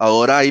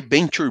 Ahora hay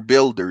venture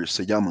builders,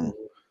 se llaman.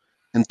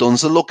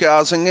 Entonces lo que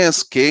hacen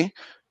es que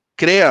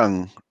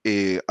crean,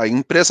 hay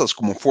empresas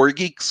como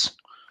 4Geeks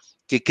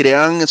que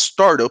crean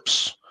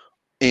startups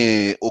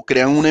o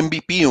crean un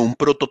MVP o un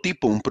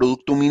prototipo, un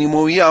producto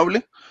mínimo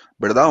viable,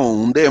 ¿verdad? O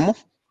un demo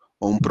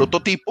o un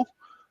prototipo,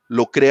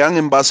 lo crean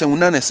en base a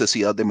una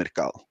necesidad de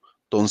mercado.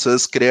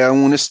 Entonces crean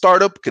un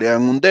startup,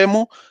 crean un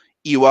demo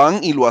y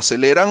van y lo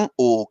aceleran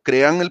o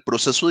crean el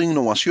proceso de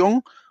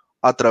innovación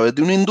a través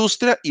de una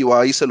industria y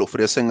va y se lo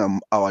ofrecen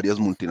a varias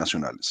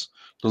multinacionales.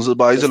 Entonces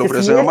va y se Es lo que sí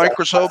ofrecen a es.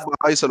 Microsoft,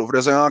 va y se lo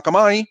ofrecen a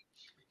Akamai.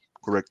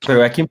 Correcto.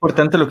 Pero aquí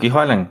importante lo que dijo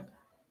Alan.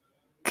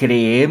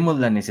 Creemos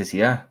la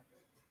necesidad.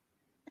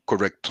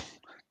 Correcto.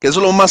 Que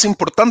eso es lo más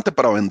importante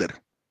para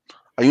vender.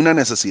 Hay una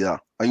necesidad,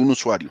 hay un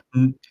usuario.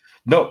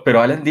 No,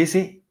 pero Alan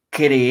dice,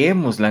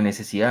 creemos la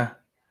necesidad.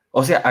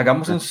 O sea,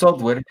 hagamos un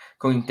software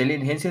con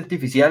inteligencia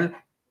artificial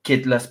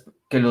que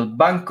los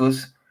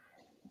bancos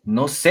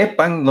no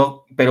sepan,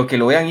 no, pero que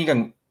lo vean y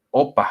digan,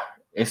 opa,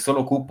 esto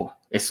lo ocupo,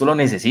 esto lo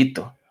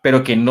necesito,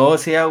 pero que no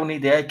sea una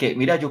idea de que,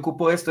 mira, yo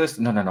ocupo esto,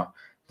 esto. No, no, no.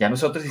 Ya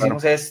nosotros Claro.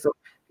 hicimos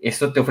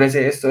esto te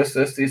ofrece esto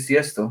y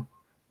esto,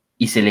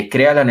 y se le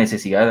crea la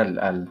necesidad Sí, a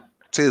están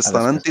las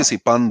personas.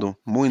 anticipando.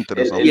 Muy Y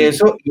interesante.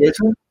 eso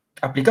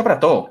aplica para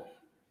todo. O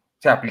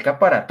sea, aplica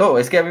para todo.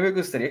 Es que a mí me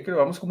gustaría que lo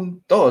hagamos como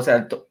un todo. O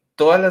sea,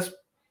 todos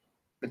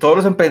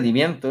los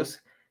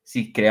emprendimientos,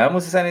 si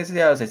creamos esa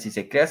necesidad, o sea, si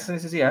se crea esa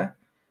necesidad,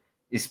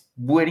 es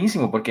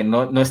buenísimo porque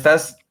no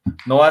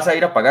vas a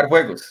ir a pagar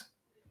juegos,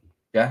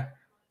 ¿ya?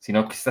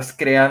 Sino que estás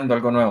creando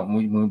algo nuevo,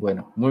 muy, muy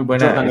bueno. Muy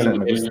buena Jordan, esa,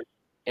 me gusta.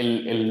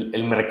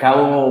 el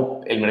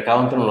mercado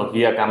en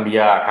tecnología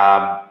cambia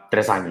cada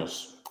 3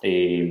 años.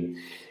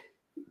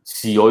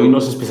 Si hoy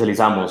nos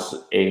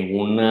especializamos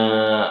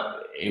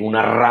en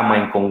una rama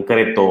en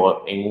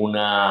concreto,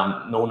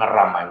 no una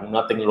rama, en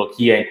una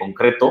tecnología en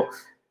concreto,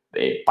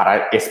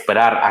 para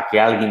esperar a que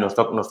alguien nos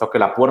toque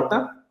la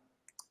puerta,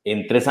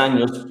 en 3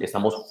 años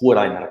estamos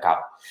fuera de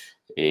mercado.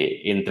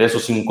 En 3 o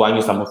 5 años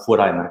estamos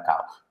fuera de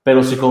mercado.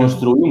 Pero si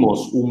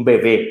construimos un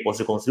bebé o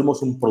si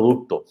construimos un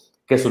producto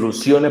que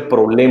solucione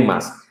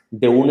problemas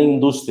de una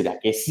industria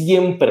que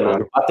siempre los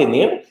va a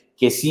tener,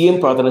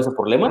 ese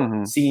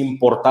problema, sin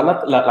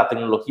importar la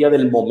tecnología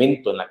del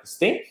momento en la que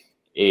esté,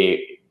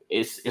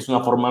 es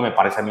una forma, me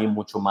parece a mí,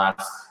 mucho más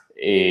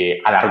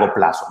a largo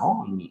plazo,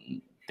 ¿no?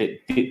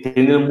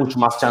 Tienen mucho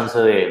más chance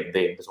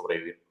de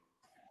sobrevivir.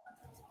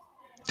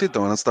 Sí, te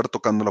van a estar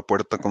tocando la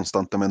puerta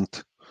constantemente.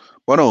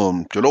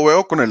 Bueno, yo lo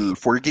veo con el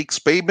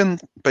 4Geeks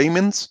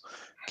Payments,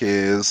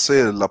 que es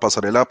la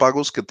pasarela de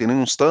pagos que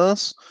tienen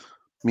ustedes.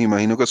 Me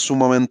imagino que es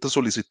sumamente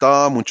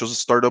solicitada, muchos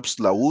startups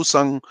la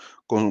usan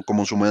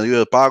como su medio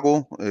de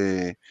pago,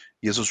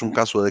 y eso es un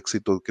caso de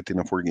éxito que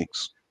tiene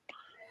 4Geeks.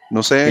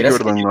 No sé, Verás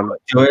que Jordan.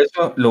 yo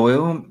eso lo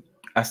veo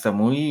hasta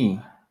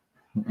muy,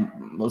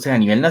 o sea, a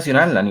nivel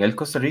nacional, a nivel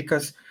Costa Rica,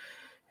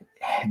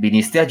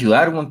 viniste a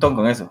ayudar un montón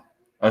con eso.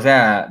 O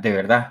sea, de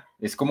verdad,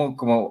 es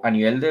como a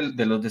nivel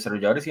de los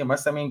desarrolladores y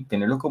demás también,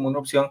 tenerlo como una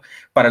opción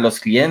para los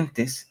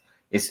clientes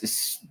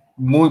es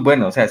muy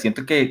bueno. O sea,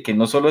 siento que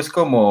no solo es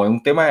como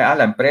un tema de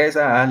la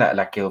empresa,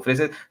 la que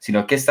ofrece,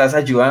 sino que estás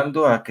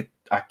ayudando a que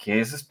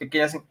esas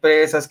pequeñas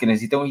empresas que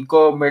necesitan un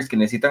e-commerce, que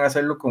necesitan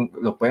hacerlo,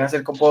 lo pueden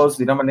hacer con vos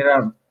de una manera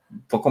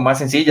un poco más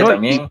sencilla No,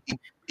 también.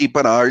 y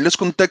para darles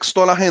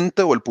contexto a la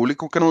gente o al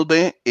público que nos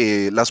ve,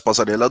 las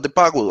pasarelas de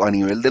pago a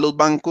nivel de los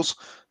bancos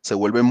se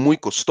vuelven muy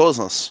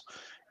costosas,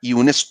 y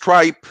un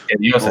Stripe o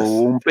Diosas.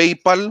 un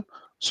PayPal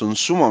son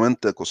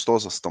sumamente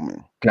costosas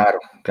también. Claro,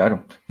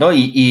 claro. No,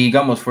 y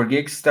digamos,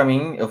 4Geeks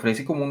también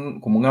ofrece como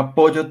un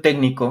apoyo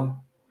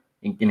técnico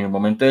en el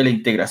momento de la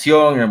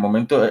integración, en el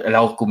momento de la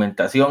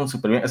documentación,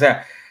 súper bien. O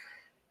sea,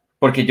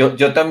 porque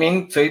yo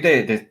también soy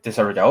de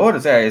desarrollador, o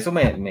sea, eso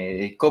me he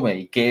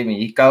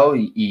dedicado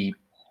y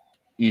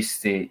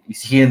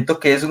siento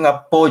que es un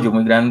apoyo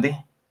muy grande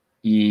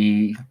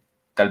y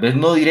tal vez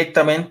no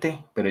directamente,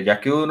 pero ya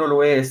que uno lo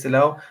ve de este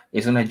lado,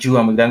 es una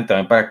ayuda muy grande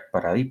también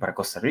para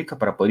Costa Rica,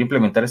 para poder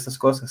implementar estas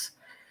cosas.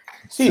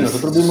 Sí,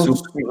 Entonces,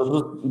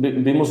 nosotros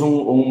vimos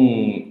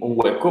un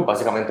hueco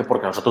básicamente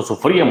porque nosotros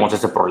sufríamos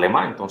ese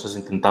problema, entonces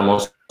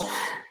intentamos,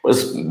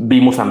 pues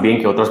vimos también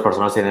que otras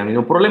personas tenían el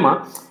mismo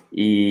problema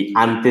y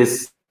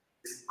antes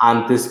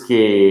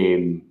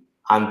que,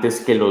 antes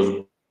que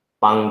los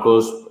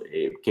bancos,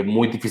 que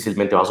muy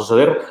difícilmente va a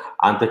suceder,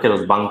 antes que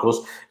los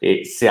bancos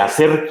se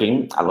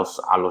acerquen a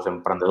los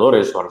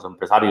emprendedores o a los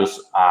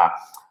empresarios a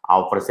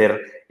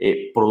ofrecer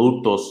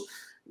productos,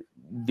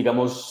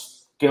 digamos,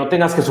 que no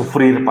tengas que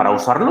sufrir para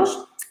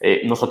usarlos,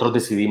 nosotros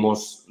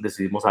decidimos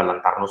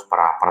adelantarnos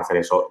para hacer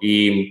eso.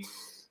 Y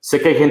sé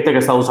que hay gente que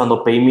está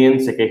usando Payment,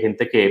 sé que hay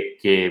gente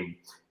que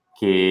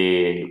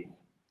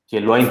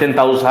lo ha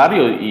intentado usar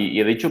y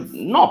he dicho,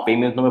 no,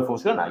 Payment no me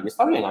funciona. Y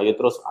está bien, hay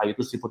otros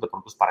tipos de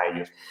productos para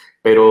ellos.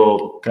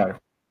 Pero claro.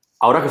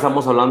 ahora que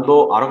estamos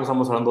hablando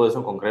de eso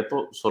en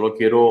concreto, solo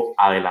quiero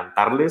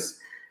adelantarles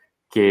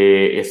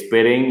que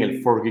esperen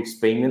el 4Geeks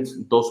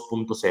Payments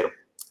 2.0.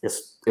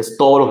 Es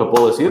todo lo que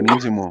puedo decir.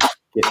 Buenísimo,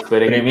 Que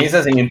esperen,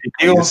 Premisas en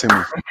intuitivo. buenísimo,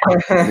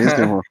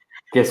 buenísimo.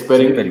 que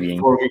esperen Súper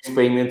bien. 4Geeks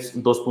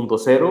Payments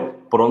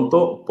 2.0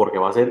 pronto, porque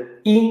va a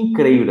ser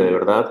increíble. De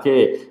verdad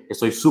que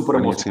estoy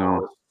súper Buenísimo.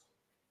 emocionado.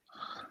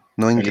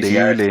 No,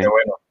 Felicidades, qué increíble.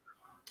 bueno.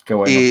 Qué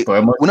bueno.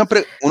 Podemos.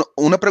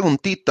 Una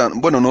preguntita.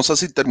 Bueno, no sé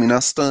si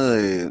terminaste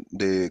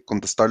de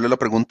contestarle la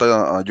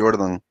pregunta a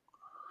Jordan.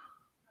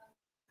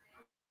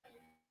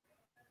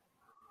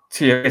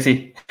 Sí, que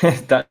sí.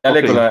 Ok,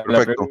 Dale con la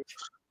perfecto, pregunta.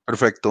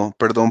 perfecto.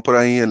 Perdón por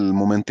ahí el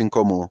momento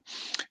incómodo.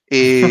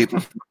 Eh,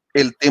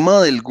 el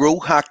tema del grow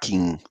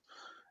hacking,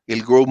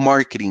 el grow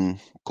marketing,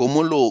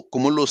 ¿cómo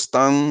lo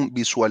están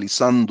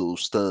visualizando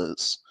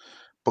ustedes?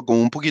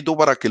 Como un poquito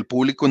para que el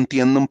público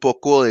entienda un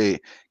poco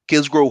de qué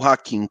es grow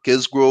hacking, qué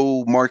es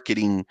grow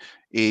marketing,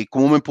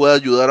 cómo me puede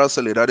ayudar a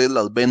acelerar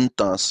las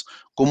ventas,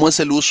 cómo es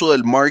el uso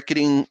del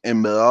marketing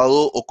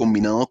embedado o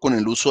combinado con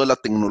el uso de la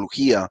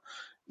tecnología,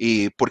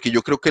 porque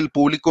yo creo que el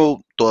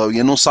público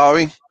todavía no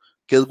sabe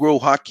qué es grow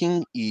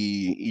hacking,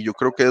 y yo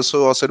creo que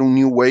eso va a ser un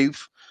new wave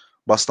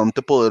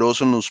bastante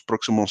poderoso en los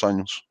próximos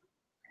años.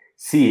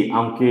 Sí,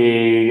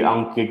 aunque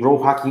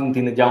Growth Hacking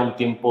tiene ya un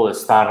tiempo de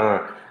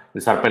estar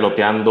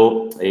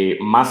peloteando,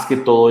 más que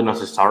todo en las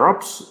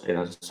startups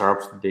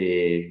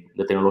de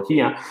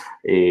tecnología,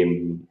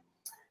 eh,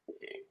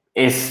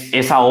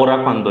 es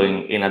ahora cuando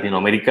en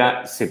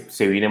Latinoamérica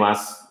se viene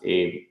más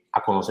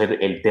a conocer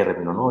el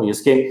término, ¿no? Y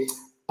es que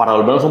para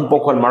volvernos un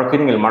poco al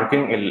marketing,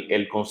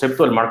 el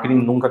concepto del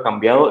marketing nunca ha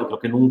cambiado y creo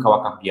que nunca va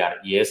a cambiar,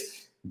 y es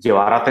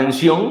llevar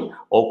atención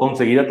o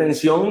conseguir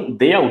atención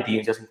de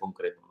audiencias en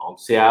concreto, ¿no?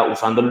 Sea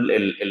usando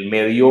el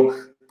medio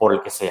por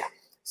el que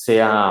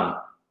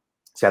sea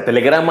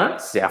telegrama,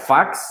 sea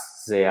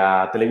fax,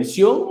 sea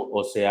televisión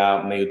o sea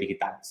medios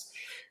digitales.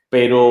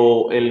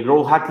 Pero el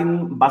growth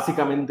hacking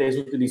básicamente es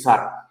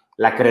utilizar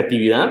la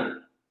creatividad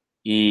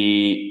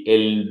y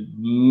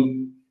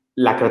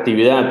la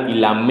creatividad y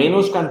la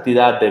menos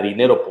cantidad de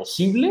dinero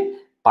posible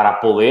para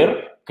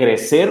poder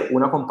crecer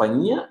una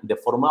compañía de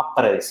forma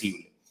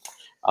predecible.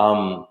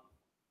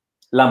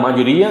 La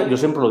mayoría, yo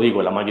siempre lo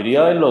digo, la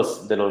mayoría de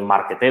los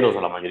marketeros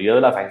o la mayoría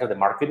de las agencias de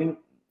marketing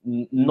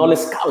no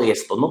les cabe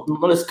esto,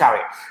 no les cabe,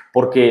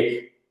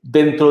 porque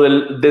dentro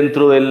del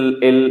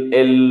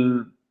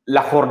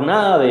la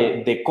jornada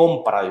de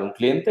compra de un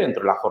cliente,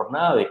 dentro de la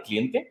jornada de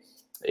cliente,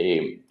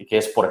 que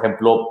es, por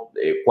ejemplo,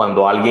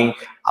 cuando alguien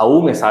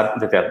aún está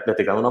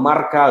detectando una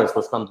marca,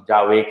 después cuando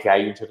ya ve que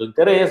hay un cierto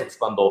interés, después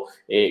cuando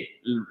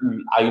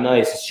hay una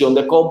decisión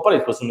de compra y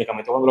después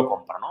únicamente cuando lo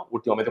compra, ¿no?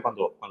 Últimamente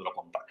cuando lo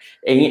compra.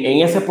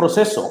 En ese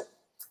proceso,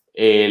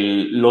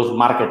 los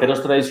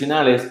marketeros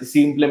tradicionales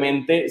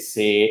simplemente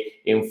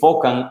se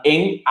enfocan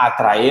en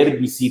atraer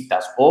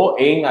visitas o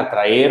en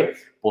atraer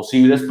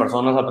posibles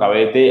personas a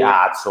través de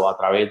ads o a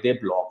través de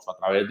blogs o a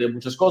través de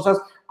muchas cosas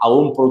a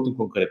un producto en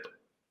concreto.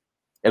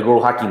 El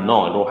growth hacking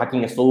no, el growth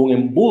hacking es todo un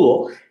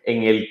embudo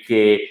en el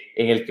que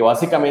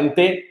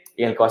básicamente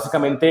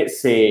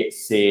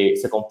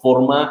se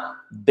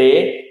conforma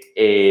de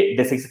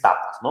 6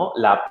 etapas, ¿no?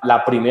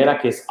 La primera,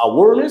 que es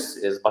awareness,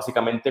 es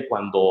básicamente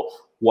cuando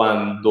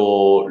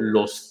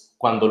los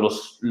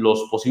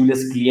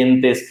posibles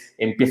clientes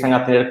empiezan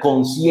a tener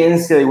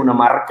conciencia de una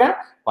marca,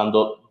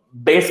 cuando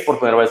ves por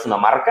primera vez una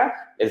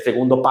marca. El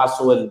segundo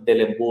paso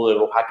del embudo de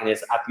growth hacking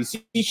es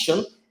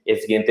acquisition, el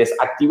siguiente es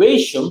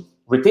activation,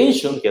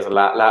 retention, que es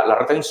la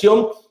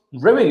retención,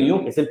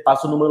 revenue, es el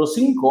paso número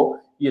 5,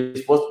 y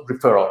después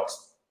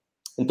referrals.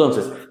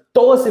 Entonces,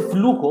 todo ese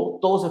flujo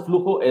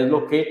es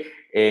lo que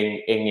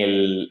en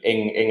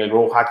el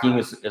growth hacking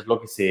es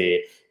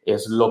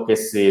lo que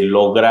se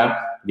logra,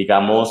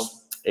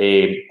 digamos,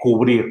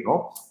 cubrir,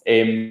 ¿no?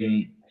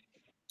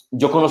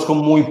 Yo conozco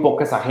muy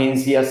pocas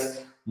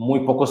agencias, muy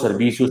pocos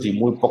servicios y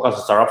muy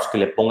pocas startups que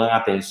le pongan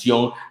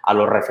atención a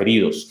los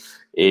referidos.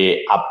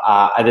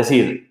 Es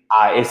decir,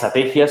 a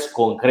estrategias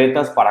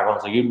concretas para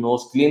conseguir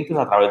nuevos clientes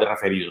a través de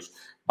referidos.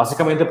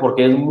 Básicamente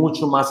porque es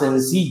mucho más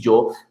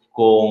sencillo,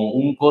 con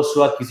un costo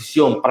de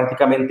adquisición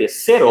prácticamente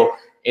cero,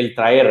 el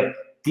traer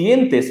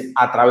clientes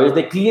a través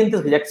de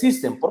clientes que ya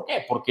existen. ¿Por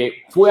qué?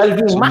 Porque fue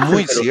alguien Eso es más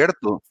muy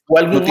cierto.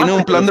 No tiene el un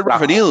que plan los de trajo.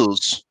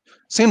 referidos.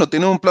 Sí, no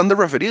tiene un plan de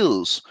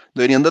referidos.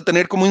 Deberían de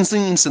tener como un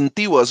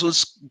incentivo a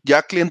esos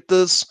ya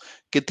clientes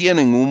que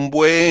tienen un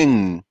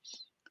buen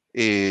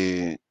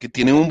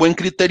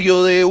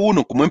criterio de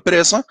uno como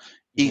empresa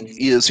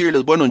y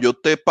decirles, bueno, yo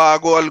te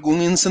pago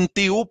algún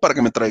incentivo para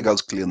que me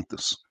traigas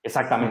clientes.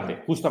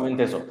 Exactamente,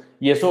 justamente eso.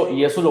 Y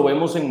eso lo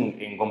vemos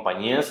en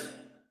compañías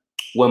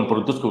o en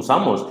productos que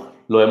usamos.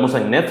 Lo vemos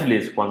en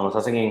Netflix cuando nos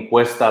hacen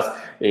encuestas.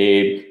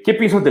 ¿Qué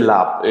piensas de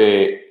la app?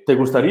 ¿Te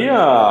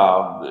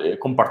gustaría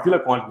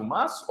compartirla con alguien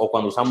más? O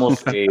cuando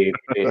usamos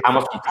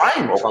Amazon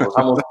Prime o cuando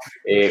usamos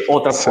Sí.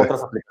 otras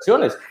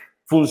aplicaciones.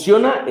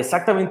 Funciona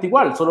exactamente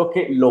igual, solo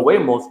que lo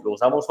vemos, lo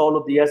usamos todos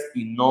los días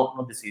y no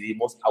nos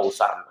decidimos a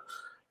usarlo.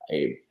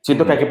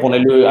 Siento que hay que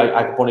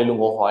ponerle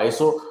un ojo a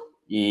eso,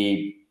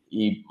 y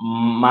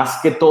más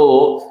que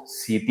todo,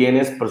 si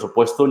tienes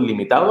presupuesto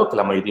limitado, que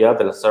la mayoría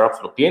de las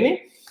startups lo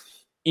tiene,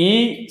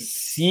 y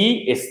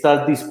si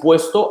estás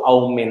dispuesto a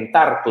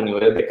aumentar tu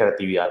nivel de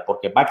creatividad,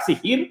 porque va a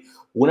exigir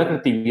una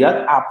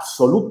creatividad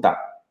absoluta,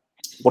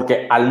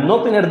 porque al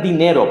no tener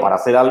dinero para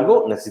hacer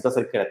algo, necesitas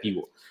ser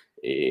creativo.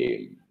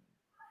 Eh,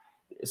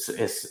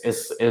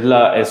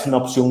 es una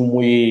opción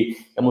muy,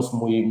 digamos,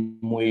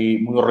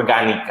 muy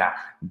orgánica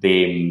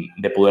de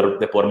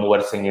poder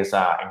moverse en ese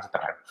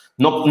terreno.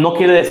 No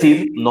quiere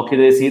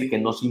decir que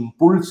no se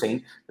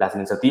impulsen las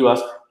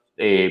iniciativas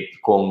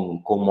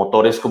con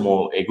motores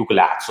como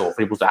Google Ads o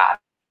Facebook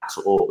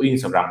Ads o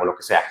Instagram o lo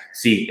que sea.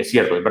 Sí, es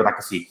cierto, es verdad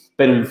que sí,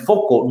 pero el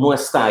foco no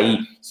está ahí,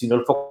 sino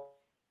el foco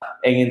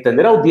en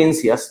entender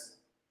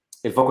audiencias.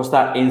 El foco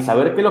está en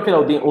saber qué es lo que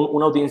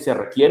una audiencia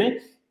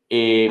requiere,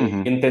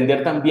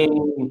 entender también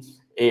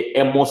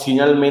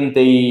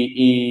emocionalmente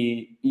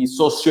y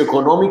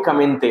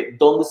socioeconómicamente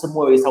dónde se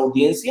mueve esa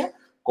audiencia,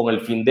 con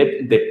el fin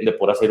de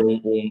poder hacer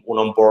un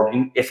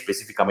onboarding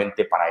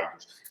específicamente para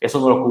ellos.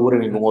 Eso no lo cubre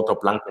ningún otro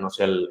plan que no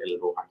sea el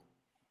global.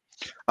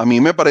 A mí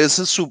me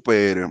parece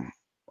súper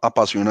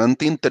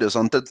apasionante e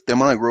interesante el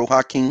tema de growth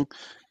hacking.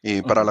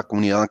 Para la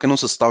comunidad que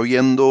nos está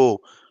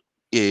viendo,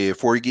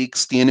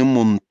 4Geeks tiene un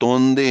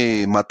montón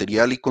de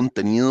material y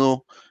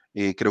contenido,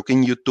 creo que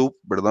en YouTube,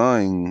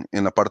 ¿verdad? En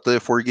la parte de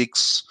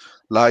 4Geeks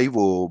Live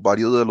o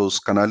varios de los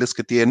canales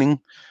que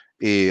tienen,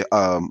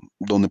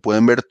 donde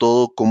pueden ver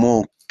todo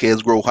qué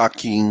es growth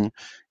hacking,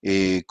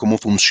 cómo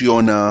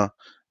funciona.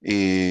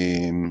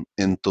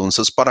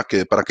 Entonces, para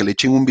que le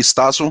echen un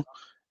vistazo,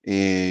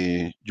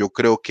 yo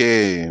creo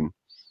que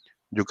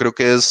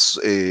es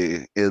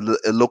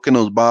lo que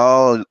nos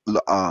va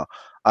a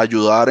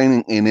ayudar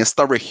en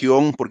esta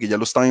región, porque ya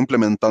lo están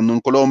implementando en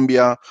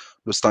Colombia,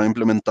 lo están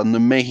implementando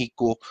en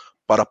México,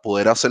 para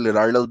poder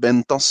acelerar las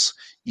ventas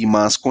y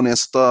más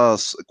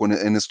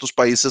en estos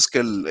países que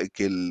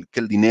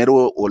el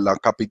dinero o la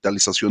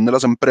capitalización de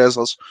las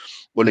empresas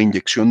o la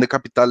inyección de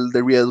capital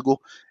de riesgo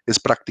es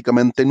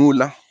prácticamente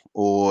nula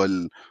o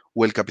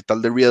el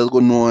capital de riesgo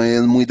no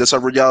es muy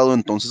desarrollado,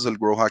 entonces el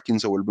growth hacking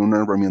se vuelve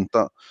una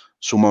herramienta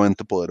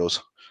sumamente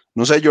poderosa.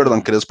 No sé,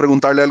 Jordan, ¿querés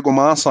preguntarle algo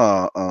más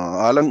a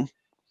Alan?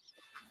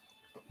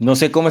 No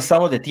sé cómo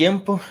estamos de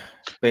tiempo,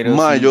 pero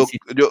Ma, sí, yo, sí.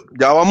 yo,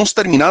 ya vamos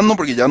terminando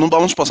porque ya nos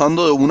vamos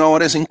pasando de 1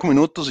 hora y 5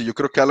 minutos y yo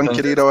creo que Alan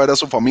quiere ir a Entonces, ver a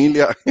su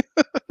familia.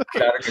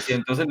 claro que sí.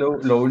 Entonces,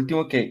 lo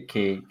último que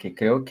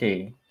creo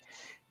que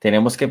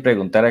tenemos que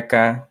preguntar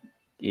acá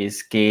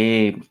es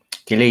qué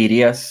le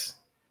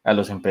dirías a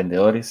los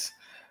emprendedores,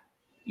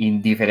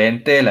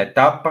 indiferente de la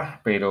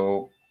etapa,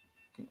 pero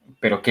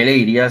qué le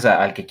dirías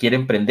al que quiere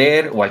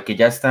emprender o al que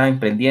ya está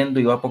emprendiendo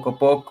y va poco a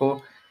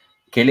poco.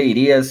 ¿Qué le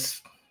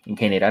dirías en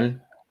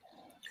general?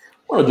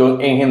 Bueno, yo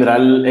en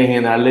general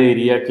le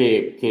diría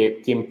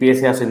que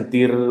empiece a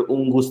sentir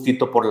un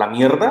gustito por la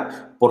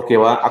mierda, porque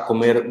va a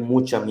comer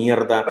mucha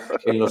mierda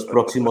en los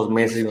próximos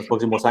meses y en los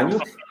próximos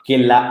años, que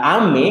la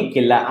ame,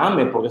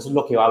 porque eso es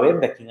lo que va a haber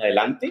de aquí en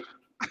adelante,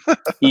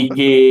 y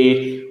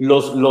que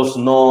los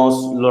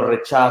nos, los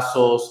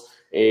rechazos,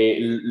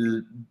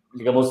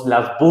 digamos,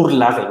 las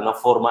burlas, de alguna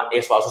forma,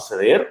 eso va a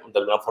suceder, de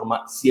alguna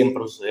forma siempre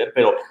va a suceder,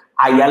 pero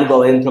hay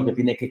algo adentro que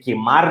tiene que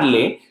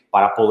quemarle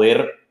para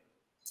poder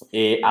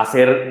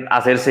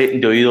hacerse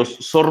de oídos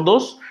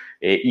sordos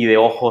y de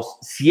ojos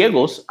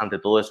ciegos ante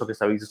todo eso que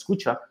esta vez se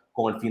escucha,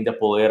 con el fin de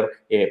poder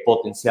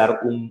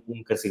potenciar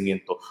un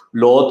crecimiento.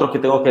 Lo otro que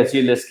tengo que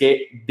decirles es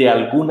que de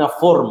alguna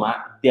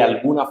forma,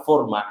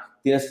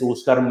 tienes que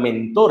buscar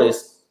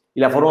mentores.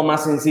 Y la forma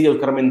más sencilla de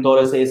buscar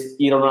mentores es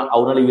ir a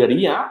una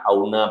librería, a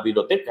una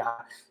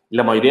biblioteca.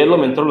 La mayoría de los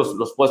mentores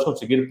los puedes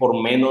conseguir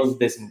por menos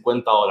de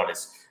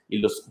 $50.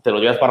 Y te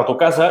los llevas para tu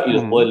casa y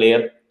los puedes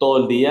leer todo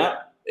el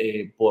día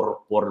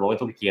por el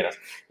momento que quieras.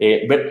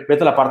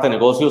 Vete a la parte de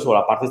negocios o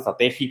la parte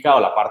estratégica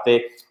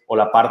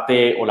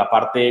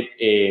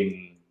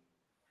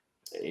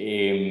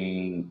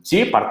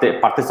sí,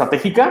 parte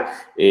estratégica.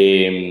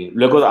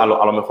 Luego, a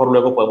lo mejor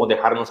luego podemos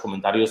dejar en los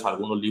comentarios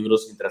algunos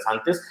libros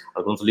interesantes,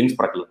 algunos links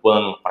para que lo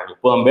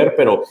puedan ver,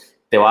 pero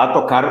te va a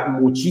tocar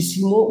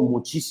muchísimo,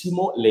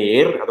 muchísimo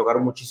leer, te va a tocar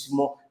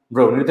muchísimo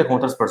reunirte con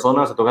otras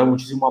personas, te va a tocar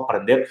muchísimo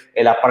aprender.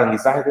 El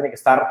aprendizaje tiene que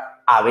estar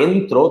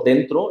dentro,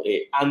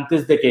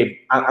 antes de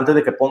que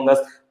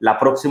pongas la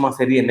próxima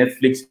serie de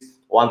Netflix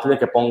o antes de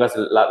que pongas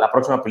la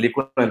próxima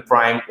película en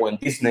Prime o en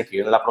Disney, que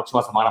viene la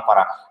próxima semana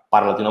para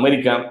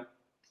Latinoamérica.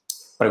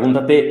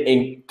 Pregúntate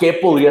en qué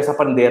podrías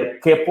aprender,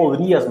 qué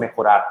podrías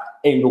mejorar,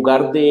 en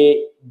lugar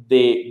de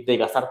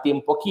gastar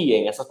tiempo aquí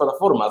en esas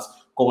plataformas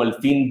con el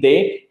fin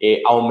de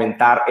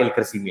aumentar el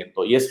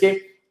crecimiento. Y es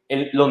que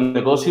los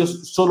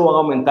negocios solo van a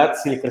aumentar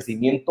si el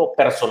crecimiento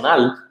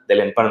personal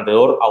del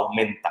emprendedor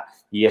aumenta.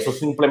 Y eso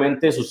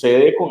simplemente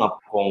sucede con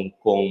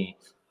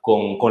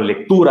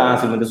lectura,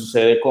 simplemente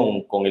sucede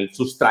con el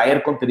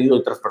sustraer contenido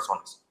de otras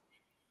personas.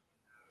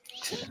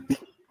 Excelente.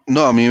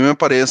 No, a mí me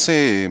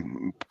parece,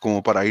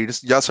 como para ir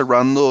ya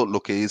cerrando,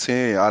 lo que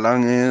dice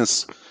Alan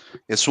es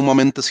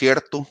sumamente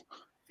cierto.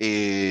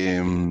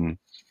 Eh,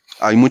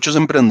 Hay muchos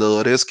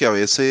emprendedores que a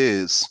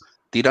veces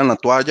tiran la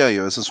toalla y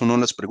a veces uno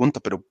les pregunta,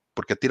 pero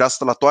 ¿por qué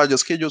tiraste la toalla?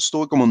 Es que yo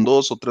estuve como en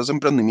 2 o 3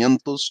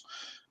 emprendimientos,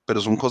 pero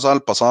son cosas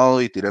del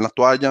pasado y tiré la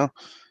toalla.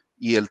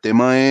 Y el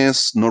tema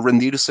es no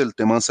rendirse, el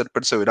tema es ser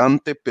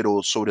perseverante,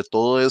 pero sobre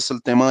todo es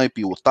el tema de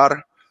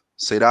pivotar,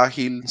 ser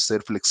ágil,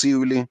 ser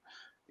flexible,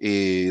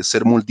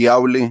 ser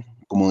moldeable.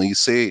 Como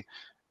dice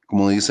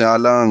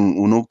Alan,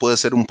 uno puede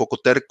ser un poco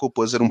terco,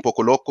 puede ser un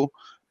poco loco,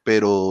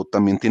 pero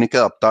también tiene que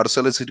adaptarse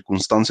a las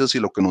circunstancias y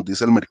lo que nos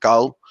dice el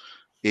mercado.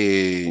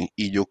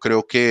 Y yo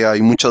creo que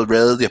hay muchas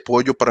redes de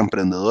apoyo para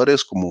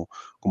emprendedores, como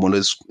lo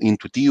es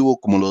Intuitivo,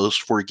 como lo es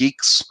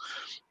 4Geeks.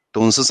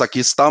 Entonces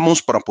aquí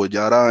estamos para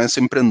apoyar a ese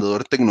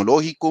emprendedor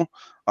tecnológico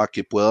a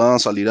que pueda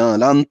salir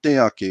adelante,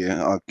 a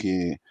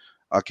que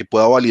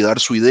pueda validar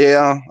su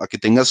idea, a que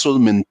tenga esos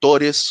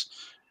mentores.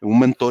 Un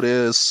mentor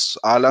es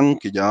Alan,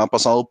 que ya ha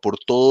pasado por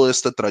todo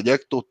este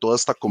trayecto, toda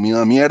esta comida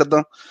de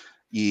mierda.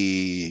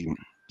 Y,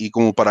 y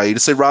como para ir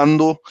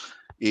cerrando,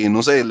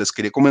 no sé, les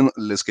quería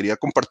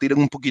compartir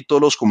un poquito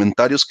los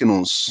comentarios que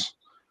nos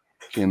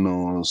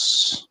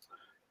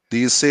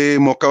dice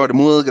Moca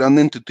Bermúdez,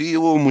 grande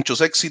intuitivo,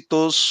 muchos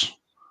éxitos.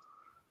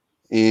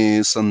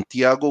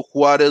 Santiago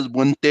Juárez,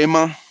 buen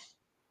tema.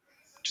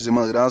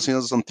 Muchísimas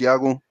gracias,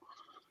 Santiago.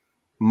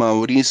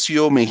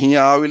 Mauricio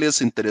Mejía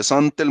Áviles,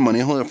 interesante el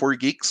manejo de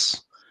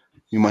 4Geeks.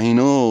 Me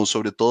imagino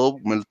sobre todo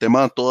el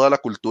tema de toda la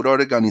cultura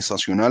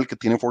organizacional que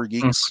tiene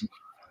 4Geeks.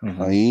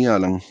 Ahí,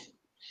 Alan.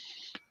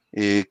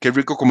 Qué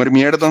rico comer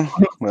mierda.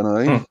 Bueno,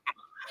 ahí.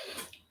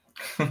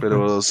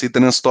 Pero sí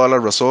tenés toda la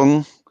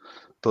razón.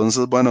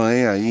 Entonces, bueno,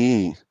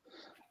 ahí.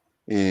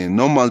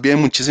 No, más bien,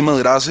 muchísimas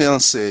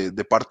gracias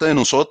de parte de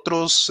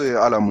nosotros,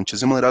 Alan,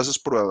 muchísimas gracias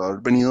por haber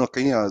venido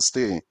aquí a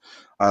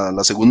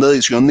la segunda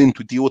edición de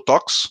Intuitivo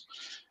Talks.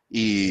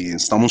 y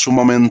estamos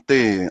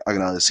sumamente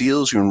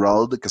agradecidos y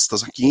honrados de que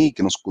estás aquí y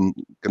que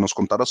nos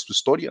contaras tu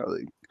historia,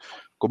 de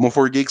cómo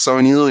 4Geeks ha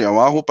venido de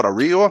abajo para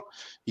arriba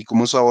y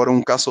cómo es ahora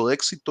un caso de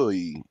éxito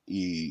y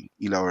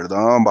la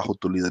verdad bajo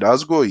tu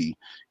liderazgo y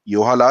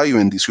ojalá y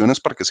bendiciones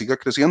para que siga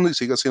creciendo y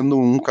siga siendo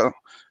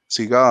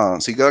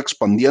siga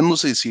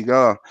expandiéndose y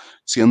siga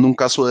siendo un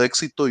caso de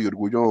éxito y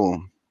orgullo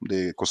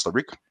de Costa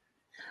Rica.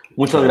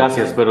 Muchas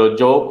gracias, pero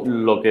yo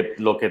lo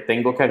que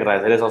tengo que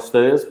agradecer es a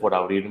ustedes por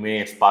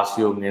abrirme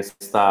espacio en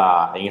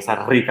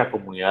esa rica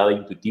comunidad de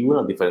Intuitivo, en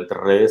las diferentes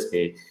redes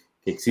que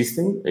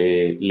existen,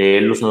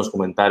 leerlos en los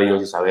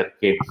comentarios y saber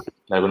que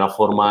de alguna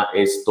forma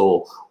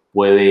esto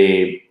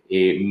puede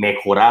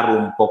mejorar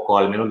un poco,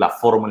 al menos la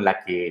forma en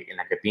la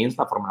que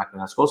piensa, la forma en la que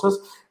ven las cosas.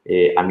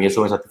 A mí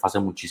eso me satisface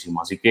muchísimo.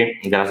 Así que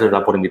gracias,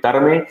 ¿verdad?, por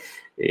invitarme.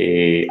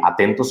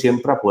 Atento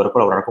siempre a poder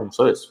colaborar con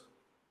ustedes.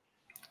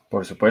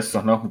 Por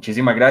supuesto, no,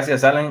 muchísimas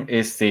gracias, Alan.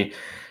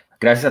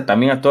 Gracias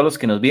también a todos los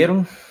que nos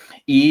vieron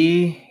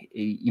y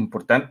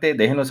importante,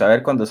 déjenos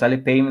saber cuando sale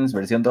Payments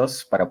versión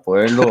 2 para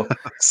poderlo,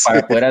 Sí,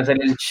 para poder hacer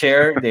el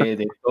share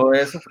de todo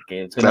eso,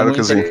 porque suena claro muy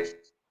que sí.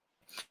 interesante.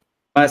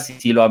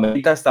 Si lo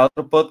amerita hasta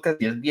otro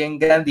podcast y es bien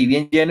grande y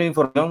bien lleno de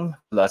información,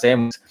 lo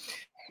hacemos.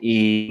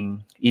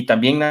 Y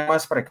también nada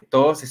más para que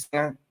todos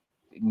estén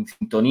en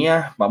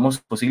sintonía, vamos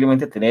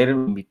posiblemente a tener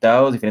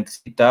invitados, diferentes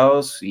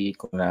invitados y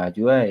con la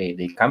ayuda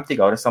de Camtic.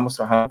 Ahora estamos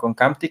trabajando con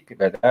Camtic,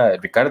 ¿verdad,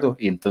 Ricardo?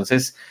 Y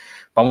entonces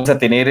vamos a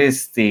tener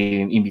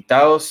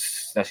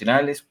invitados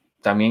nacionales,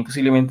 también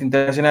posiblemente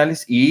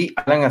internacionales, y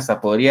Alan hasta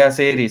podría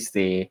ser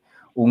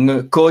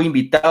un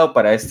co-invitado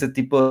para este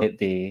tipo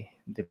de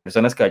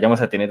personas que vayamos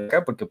a tener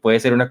acá, porque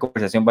puede ser una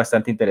conversación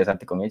bastante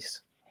interesante con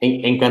ellos.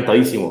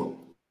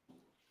 Encantadísimo.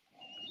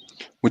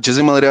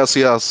 Muchísimas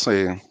gracias.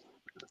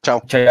 Chao.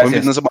 Muchas Buen fin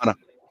de gracias. semana.